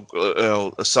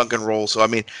 a sunken role. So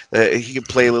he can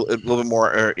play a little bit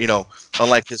more,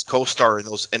 unlike his co-star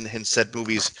in said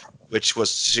movies, which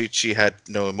was she had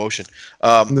no emotion.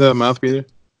 The mouth beater.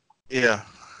 Yeah.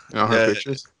 Her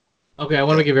pictures. Okay, I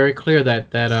want to make it very clear that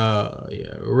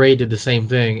Rey did the same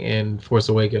thing in Force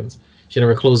Awakens. She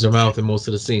never closed her mouth in most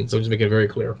of the scenes, so just make it very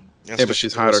clear. Yeah, but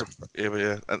she's hotter.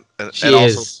 Yeah, and she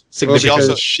is.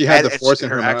 Also, she had the Force in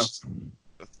her mouth.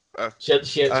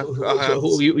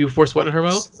 You Force what in her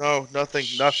mouth? No, nothing.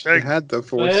 She had the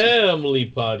Force.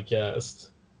 Family podcast.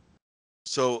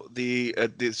 So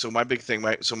so my big thing,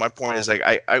 my point is like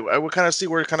I would kind of see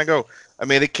where it kind of go. I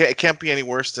mean, it can't be any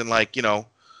worse than I don't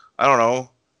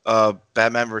know,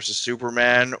 Batman versus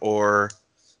Superman or.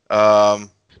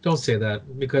 Don't say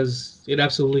that because it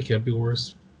absolutely can't be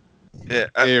worse. Yeah,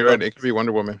 you're right. It could be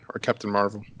Wonder Woman or Captain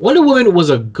Marvel. Wonder Woman was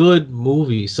a good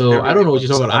movie, so I don't know what you're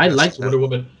talking about. I liked Wonder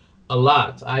Woman a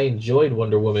lot. I enjoyed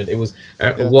Wonder Woman. It was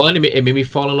one. It made me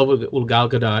fall in love with Gal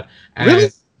Gadot. And really?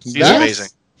 She's amazing.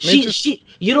 She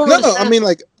you don't understand. No, I mean,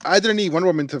 like, I didn't need Wonder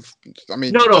Woman to. I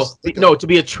mean, no. To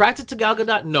be attracted to Gal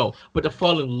Gadot, no. But to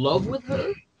fall in love with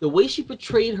her, the way she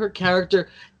portrayed her character,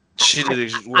 she did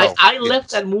it well. I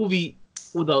left that movie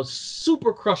with a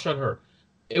super crush on her.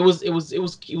 It was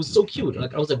so cute.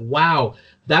 Like, I was like, wow,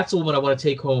 that's a woman I want to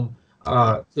take home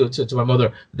to my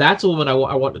mother. That's a woman I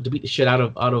want to beat the shit out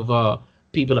of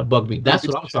people that bug me. That's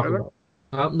what I'm talking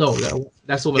about. No,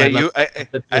 that's the woman.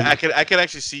 I can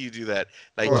actually see you do that.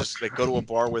 Like, just like go to a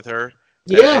bar with her.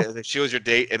 Yeah, she was your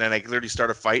date, and then literally start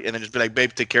a fight, and then just be like,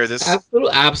 "Babe, take care of this."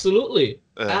 Absolutely.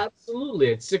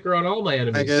 I'd stick her on all my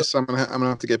enemies. I guess I'm gonna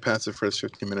have to get past the first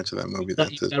 15 minutes of that movie.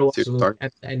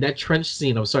 And that trench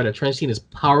scene. I'm sorry, that trench scene is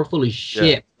powerful as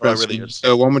shit. Yeah, really.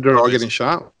 So one where they're all getting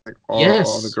shot. Like all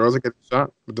the girls are getting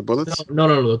shot with the bullets. No.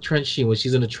 The trench scene when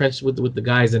she's in the trench with the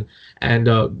guys and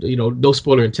no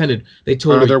spoiler intended. They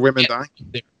told her there are women dying.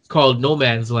 It's called No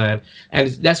Man's Land, and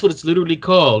that's what it's literally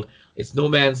called. It's No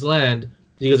Man's Land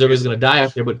because everybody's gonna die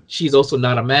out there. But she's also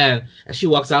not a man, and she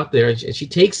walks out there and she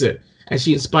takes it, and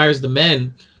she inspires the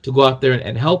men to go out there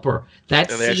and help her. That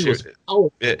scene was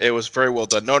powerful. It was very well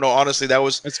done. No, honestly, that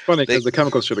was. It's funny because the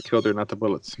chemicals should have killed her, not the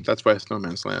bullets. That's why it's No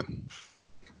Man's Land.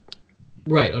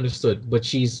 Right, understood. But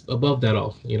she's above that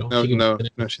all. You know, No, she can. no,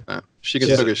 no, she's not. She can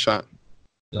Yeah. take a shot.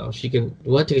 No, she can.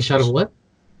 What? Take a shot of what?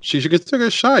 She could take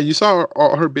a shot. You saw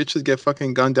all her bitches get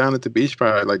fucking gunned down at the beach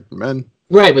by like men.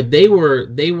 Right, but they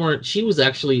weren't. She was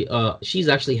actually. She's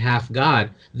actually half god.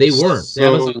 They weren't. The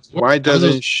So Amazons weren't. why Amazons,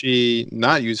 doesn't she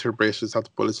not use her bracelets out the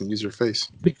bullets and use her face?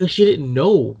 because she didn't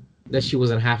know that she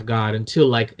wasn't half god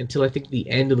until I think the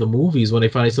end of the movies when they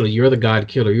finally told her you're the god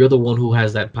killer. You're the one who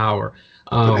has that power.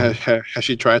 But has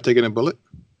she tried taking a bullet?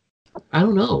 I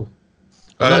don't know.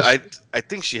 I'm not sure. I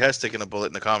think she has taken a bullet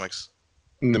in the comics.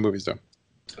 In the movies, though.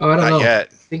 Oh, I don't Not know. yet.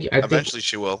 I think Eventually,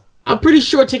 she will. I'm pretty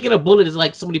sure taking a bullet is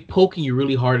like somebody poking you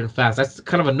really hard and fast. That's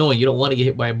kind of annoying. You don't want to get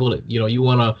hit by a bullet. You know,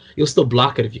 you'll still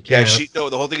block it if you can. Yeah, no.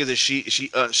 The whole thing is that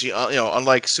she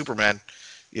unlike Superman,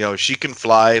 she can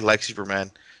fly like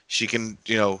Superman. She can,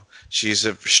 she's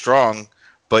strong,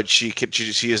 but she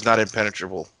is not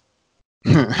impenetrable.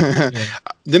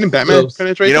 Didn't Batman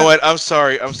penetrate? You know what? I'm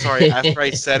sorry. After I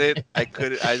said it, I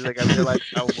realized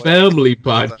how family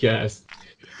podcast.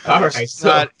 All right, it's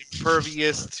not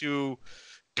impervious to.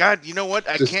 God, you know what?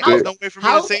 I can't. There's no way for me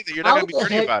to say that. You're not gonna be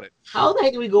dirty about it. How the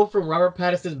heck do we go from Robert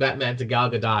Pattinson's Batman to Gal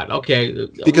Gadot? Okay,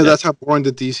 because that's how boring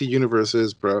the DC universe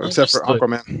is, bro. Except for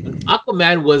Aquaman.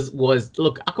 Aquaman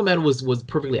was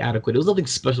perfectly adequate. There was nothing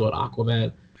special about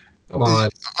Aquaman. Come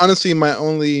on. Honestly, my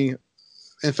only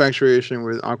infatuation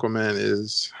with Aquaman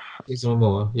is Jason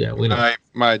Momoa. Yeah, we know.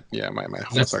 My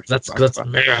That's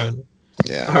man.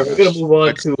 Yeah. All right, we're gonna move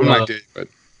on to.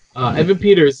 Evan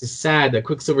Peters is sad that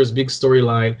Quicksilver's big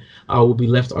storyline will be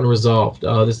left unresolved.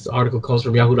 This article comes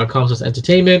from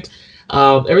Yahoo.com/entertainment.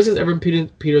 Ever since Evan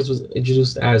Peters was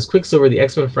introduced as Quicksilver, the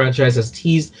X-Men franchise has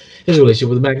teased his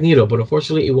relationship with Magneto, but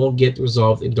unfortunately, it won't get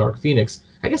resolved in Dark Phoenix.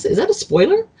 I guess, is that a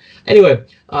spoiler? Anyway,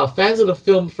 fans of the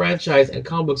film franchise and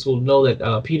comic books will know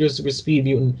that Peter's super speed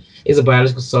mutant is a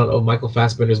biological son of Michael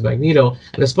Fassbender's Magneto,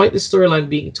 and despite this storyline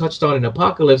being touched on in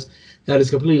Apocalypse, that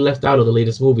is completely left out of the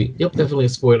latest movie. Yep, definitely a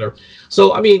spoiler.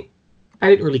 So, I mean,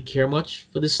 I didn't really care much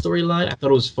for this storyline. I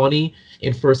thought it was funny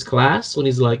in First Class when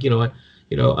he's like, I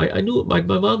knew my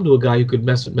mom knew a guy who could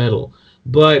mess with metal,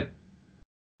 but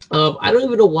I don't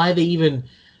even know why they even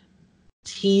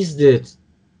teased it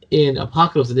in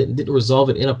Apocalypse and didn't resolve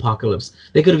it in Apocalypse.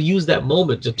 They could have used that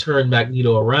moment to turn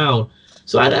Magneto around.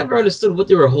 So I never understood what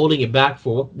they were holding it back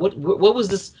for. What was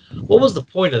this? What was the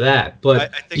point of that?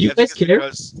 But I think, you guys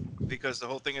care? Because the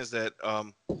whole thing is that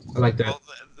I like that. Well,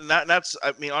 that's.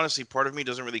 I mean, honestly, part of me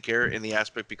doesn't really care in the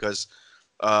aspect because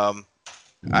I'm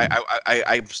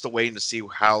still waiting to see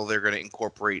how they're going to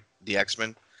incorporate the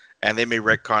X-Men, and they may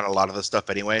retcon a lot of the stuff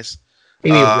anyways.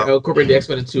 You mean incorporate the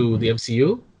X-Men into the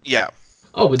MCU? Yeah.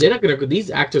 Oh, but they're not gonna. These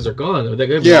actors are gone. They're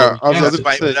gonna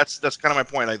that's kind of my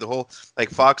point. Like the whole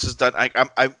Fox has done.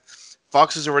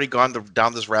 Fox has already gone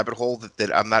down this rabbit hole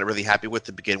that I'm not really happy with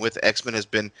to begin with. X-Men has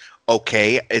been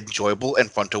okay, enjoyable, and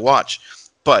fun to watch,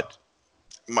 but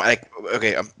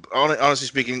honestly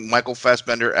speaking, Michael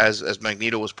Fassbender as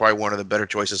Magneto was probably one of the better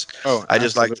choices. Oh, I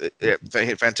just liked it.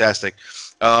 Fantastic.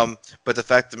 But the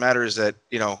fact of the matter is that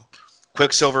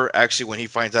Quicksilver actually, when he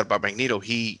finds out about Magneto,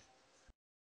 he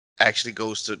actually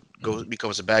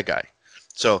becomes a bad guy.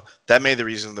 So that may be the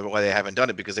reason why they haven't done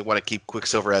it, because they want to keep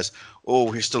Quicksilver as,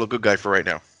 he's still a good guy for right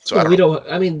now. So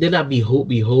I mean, they're not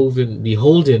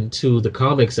beholden to the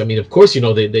comics. I mean, of course,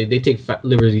 they take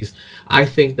liberties. I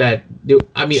think that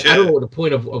I don't know what the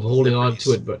point of holding on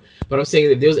to it, but I'm saying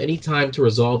that if there was any time to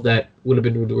resolve that, would have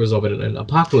been to resolve it in an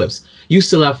Apocalypse. You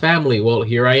still have family. Well,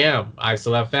 here I am. I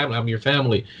still have family. I'm your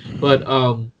family. But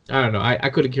I don't know. I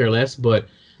couldn't care less. But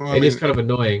it is kind of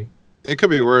annoying. It could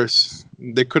be worse.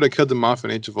 They could have killed him off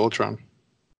in Age of Ultron.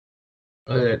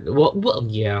 Yeah. Well,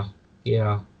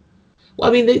 I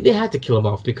mean, they had to kill him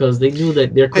off because they knew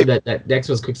that that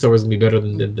X-Men's Quicksilver was gonna be better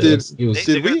than the MCU.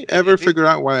 Did we ever figure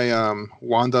out why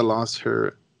Wanda lost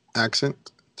her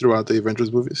accent throughout the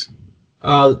Avengers movies?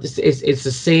 It's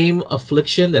the same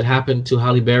affliction that happened to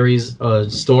Halle Berry's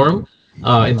Storm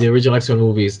in the original X-Men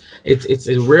movies. It's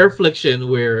a rare affliction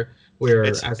where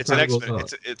it's an X-Men. I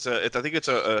think it's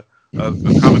a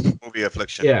comic movie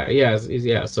affliction.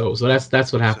 Yeah. So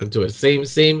that's what happened to it. Same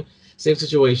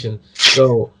situation.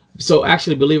 So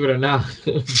actually, believe it or not,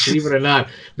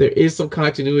 there is some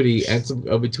continuity and some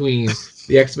between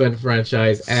the X-Men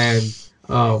franchise and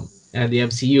the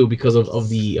MCU because of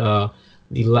the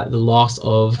loss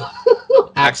of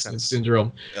accent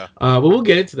syndrome. Yeah. But we'll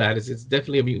get into that. It's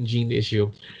definitely a mutant gene issue.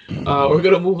 We're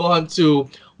gonna move on to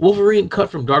Wolverine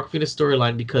cut from Dark Phoenix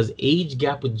storyline because age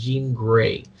gap with Jean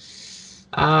Grey.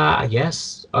 I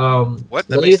guess. What?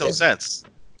 That makes no sense.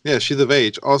 Yeah, she's of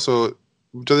age. Also,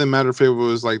 doesn't matter if it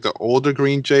was like the older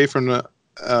Green Jay from the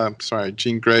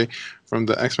Jean Grey from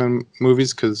the X-Men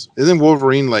movies, because isn't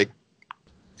Wolverine like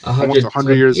almost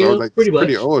 100 years old? Like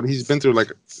pretty old. He's been through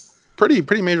like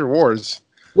pretty major wars.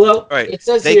 Well, All right. it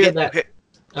says here that. Okay.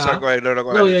 Sorry, go ahead. No, go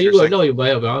ahead. No, yeah, you go. No, you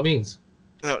by all means.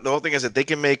 No, the whole thing is that they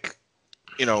can make,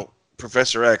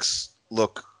 Professor X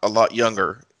look a lot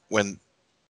younger when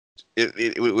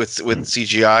with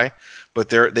CGI, but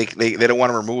they don't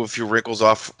want to remove a few wrinkles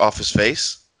off his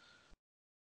face.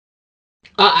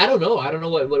 I don't know. I don't know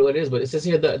what it is, but it says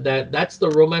here that's the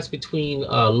romance between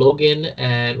Logan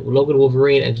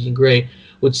Wolverine and Jean Grey,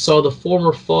 which saw the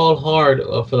former fall hard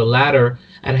for the latter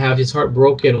and have his heart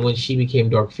broken when she became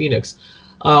Dark Phoenix.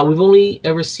 We've only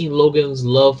ever seen Logan's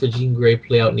love for Jean Grey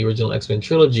play out in the original X-Men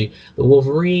trilogy. The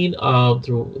Wolverine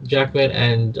through Jackman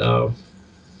and what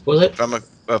was it?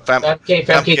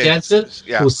 Famke Janssen,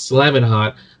 yeah, who's slamming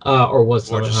hot, or was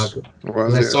slamming hot.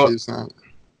 She's not.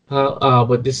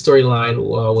 But this storyline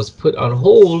was put on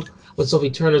hold when Sophie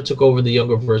Turner took over the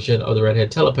younger version of the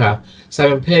redhead telepath.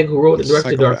 Simon Pegg, who wrote and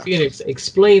directed Dark Phoenix,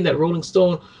 explained that Rolling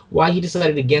Stone why he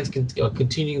decided against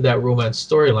continuing that romance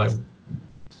storyline.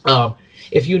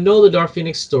 If you know the Dark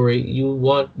Phoenix story, you'd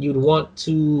want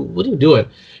to. What are you doing?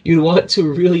 You'd want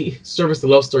to really service the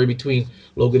love story between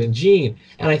Logan and Jean.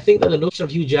 And I think that the notion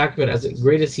of Hugh Jackman, as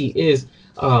great as he is,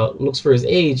 looks for his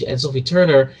age, and Sophie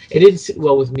Turner, it didn't sit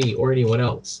well with me or anyone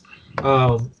else.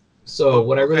 So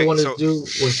what I really wanted to do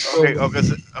was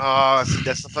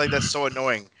that's the thing that's so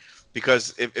annoying,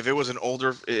 because if it was an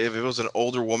older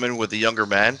woman with a younger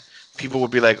man, people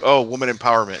would be like, oh, woman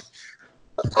empowerment.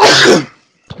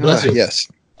 Bless you. Yes.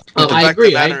 I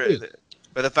agree.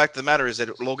 But the fact of the matter is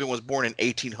that Logan was born in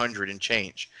 1800 and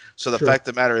change. So the fact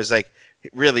of the matter is, like,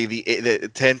 really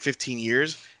the 10, 15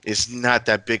 years is not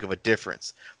that big of a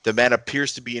difference. The man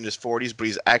appears to be in his 40s, but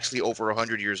he's actually over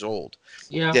 100 years old.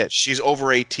 Yeah, she's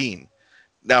over 18.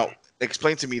 Now,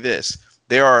 explain to me this.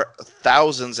 There are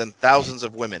thousands and thousands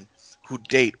of women who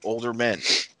date older men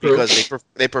because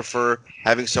they prefer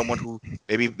having someone who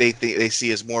maybe they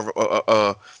see as more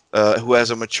of who has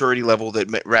a maturity level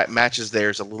that matches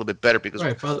theirs a little bit better, because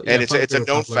it's a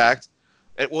known fact.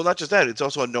 Well, not just that, it's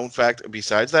also a known fact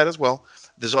besides that as well.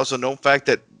 There's also a known fact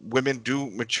that women do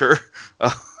mature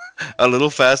a little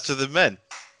faster than men.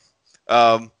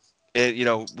 Allegedly.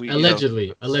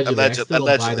 I still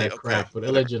don't buy that crap, but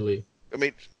allegedly. I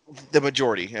mean, the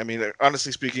majority. I mean,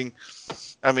 honestly speaking,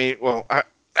 I mean, well, I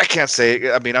can't say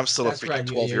it. I mean, I'm still a freaking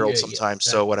 12-year-old sometimes,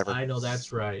 so whatever. I know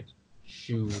that's right.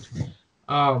 Shoot.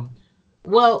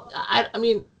 Well, I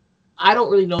mean, I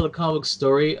don't really know the comic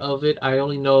story of it. I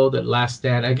only know that Last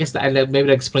Stand. I guess maybe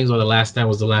that explains why the Last Stand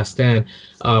was the Last Stand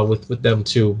with them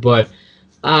too. But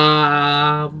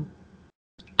I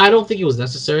don't think it was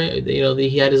necessary.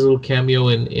 He had his little cameo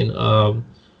in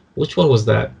which one was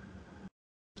that?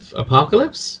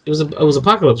 Apocalypse? It was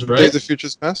Apocalypse, right? Days of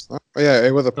Futures Past? Oh, yeah,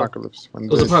 it was Apocalypse. It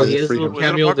was Apocalypse. He had his little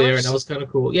cameo there, and that was kind of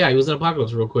cool. Yeah, he was in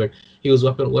Apocalypse real quick. He was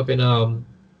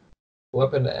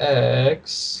Weapon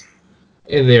X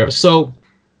in there. So,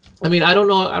 I mean, I don't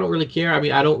know. I don't really care. I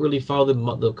mean, I don't really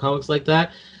follow the comics like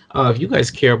that. If you guys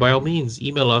care, by all means,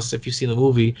 email us if you've seen the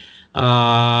movie.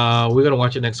 We're gonna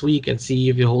watch it next week and see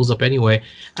if it holds up anyway.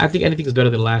 I think anything is better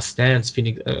than Last Stand's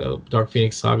Dark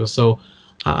Phoenix Saga. So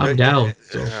I'm down.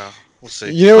 So. Yeah, we'll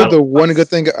see. You know, the one good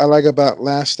thing I like about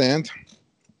Last Stand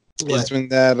is when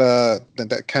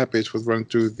that cat bitch was running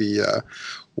through the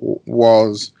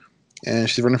walls, and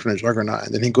she's running from the Juggernaut,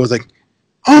 and then he goes like,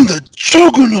 "I'm the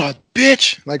Juggernaut,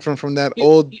 bitch!" Like from that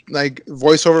old like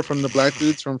voiceover from the black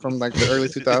dudes from like the early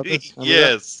 2000s.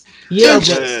 Yes. Yeah, but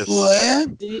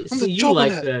see, you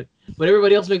like that, but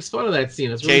everybody else makes fun of that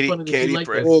scene. It's really funny that you like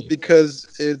that. Well,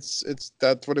 because it's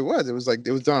that's what it was. It was like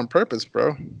it was done on purpose,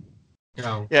 bro.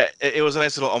 Oh. Yeah, it was a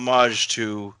nice little homage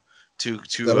to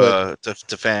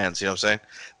fans. You know what I'm saying?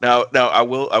 Now I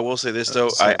will say this though.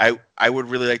 I would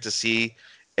really like to see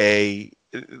they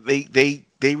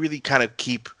really kind of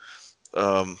keep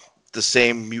the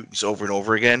same mutants over and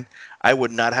over again. I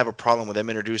would not have a problem with them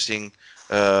introducing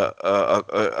a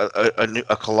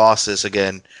Colossus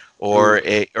again, or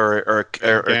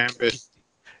Gambit.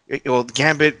 Well,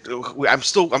 Gambit. I'm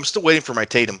still waiting for my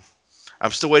Tatum.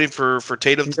 I'm still waiting for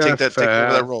Tatum to take over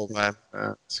that role, man.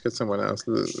 Let's get someone else.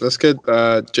 Let's get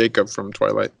Jacob from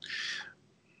Twilight.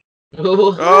 Taylor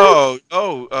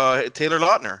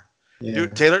Lautner. Yeah.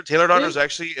 Dude, Taylor Lautner's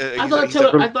actually. I thought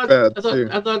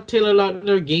Taylor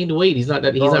Lautner gained weight. He's not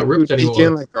ripped anymore. He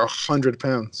gained like 100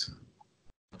 pounds.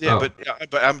 Yeah,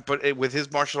 but with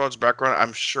his martial arts background,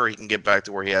 I'm sure he can get back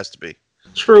to where he has to be.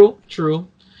 True.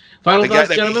 Final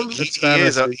thoughts, gentlemen.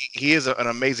 He is an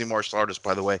amazing martial artist,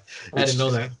 by the way. I didn't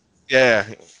know that. Yeah.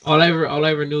 All I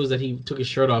ever knew is that he took his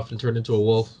shirt off and turned into a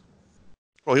wolf.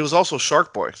 Well, he was also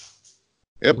Shark Boy.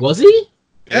 Yep. Was he?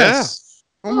 Yes.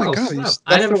 Oh my God. Snap. he's-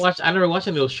 I that's never watched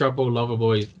any of those Sharp Boy, Lover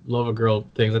Boy, Lover Girl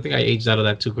things. I think I aged out of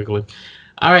that too quickly.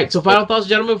 All right, so final thoughts,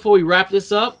 gentlemen, before we wrap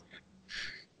this up.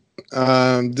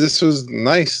 This was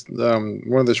nice.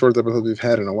 One of the short episodes we've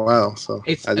had in a while. So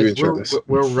I do enjoy this.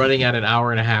 We're running at an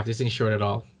hour and a half. This ain't short at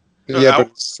all. Yeah,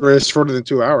 but it's shorter than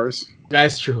 2 hours.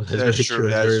 That's true. That's very true.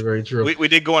 That's very, very true. We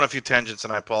did go on a few tangents,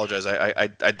 and I apologize.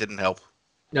 I didn't help.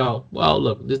 No, well,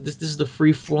 look, this is the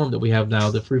free form that we have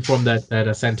now, the free form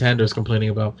that Santander is complaining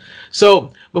about.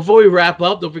 So before we wrap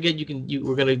up, don't forget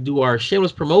we're gonna do our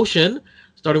shameless promotion,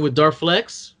 starting with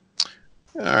Darflex.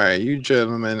 All right, you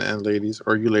gentlemen and ladies,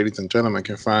 or you ladies and gentlemen,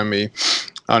 can find me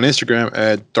on Instagram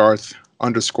at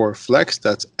Darth_Flex.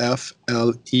 That's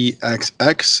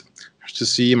FLEXX. To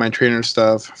see my trainer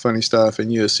stuff, funny stuff, and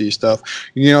USC stuff.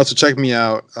 You can also check me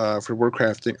out for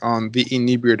Warcrafting on the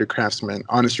Inebriated Craftsman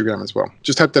on Instagram as well.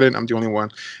 Just type that in. I'm the only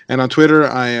one. And on Twitter,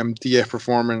 I am DF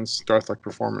Performance, Darth-like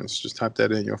Performance. Just type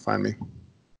that in. You'll find me.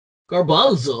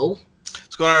 Garbanzo.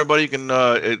 What's going on, everybody? You can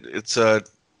it's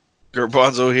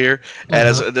Garbanzo here,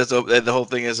 and the whole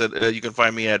thing is that you can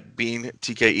find me at Bean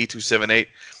TKE278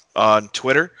 on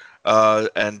Twitter,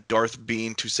 and Darth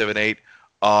Bean 278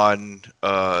 on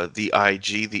the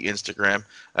IG, the Instagram,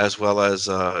 as well as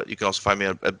you can also find me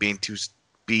at Bean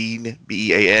BEAN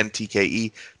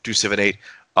TKE 278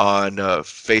 on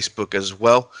Facebook as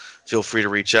well. Feel free to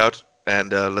reach out,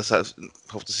 and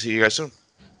hope to see you guys soon.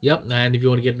 Yep, and if you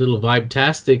want to get a little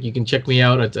vibe-tastic, you can check me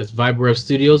out at VibeRev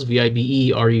Studios,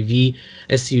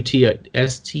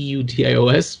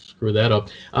 VIBEREVSTUDIOS. Screw that up.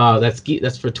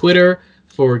 That's for Twitter,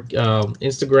 for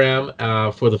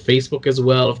Instagram, for the Facebook as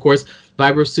well. Of course,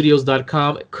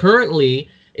 VibeRevStudios.com currently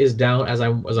is down as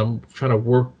I'm trying to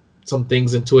work some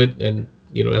things into it, and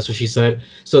that's what she said.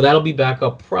 So that'll be back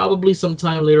up probably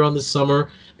sometime later on this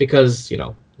summer because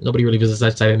nobody really visits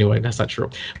that site anyway. That's not true.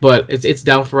 But it's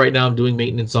down for right now. I'm doing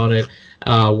maintenance on it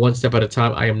one step at a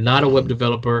time. I am not a web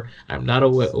developer. I'm not a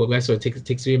web guy, so it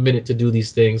takes me a minute to do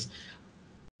these things.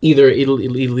 Either it'll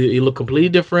look completely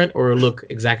different or it'll look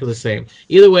exactly the same.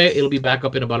 Either way, it'll be back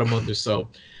up in about a month or so.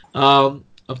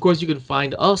 Of course, you can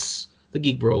find us, the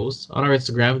Geek Bros, on our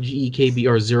Instagram,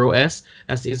 GEKBR0S.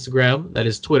 That's the Instagram. That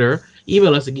is Twitter.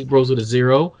 Email us at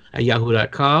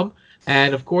geekbros@yahoo.com.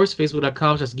 And of course,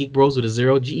 facebook.com, that's geekbros with a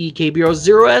 0,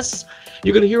 GEKBR0S.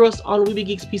 You're going to hear us on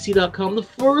WeBeGeeksPC.com, the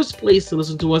first place to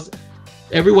listen to us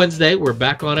every Wednesday. We're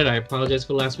back on it. I apologize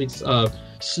for last week's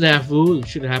snafu. It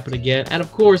shouldn't happen again. And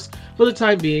of course, for the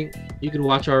time being, you can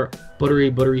watch our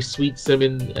buttery, sweet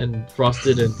cinnamon and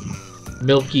frosted and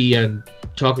milky and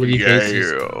chocolatey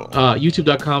faces.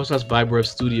 YouTube.com/VibeRev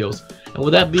Studios. And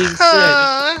with that being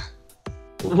said,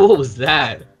 what was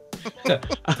that?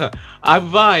 I'm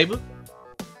Vibe.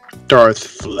 Darth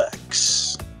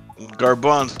Flex.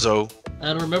 Garbanzo.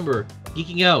 And remember,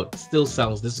 geeking out still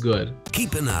sounds this good.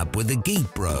 Keeping up with the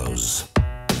Geek Bros.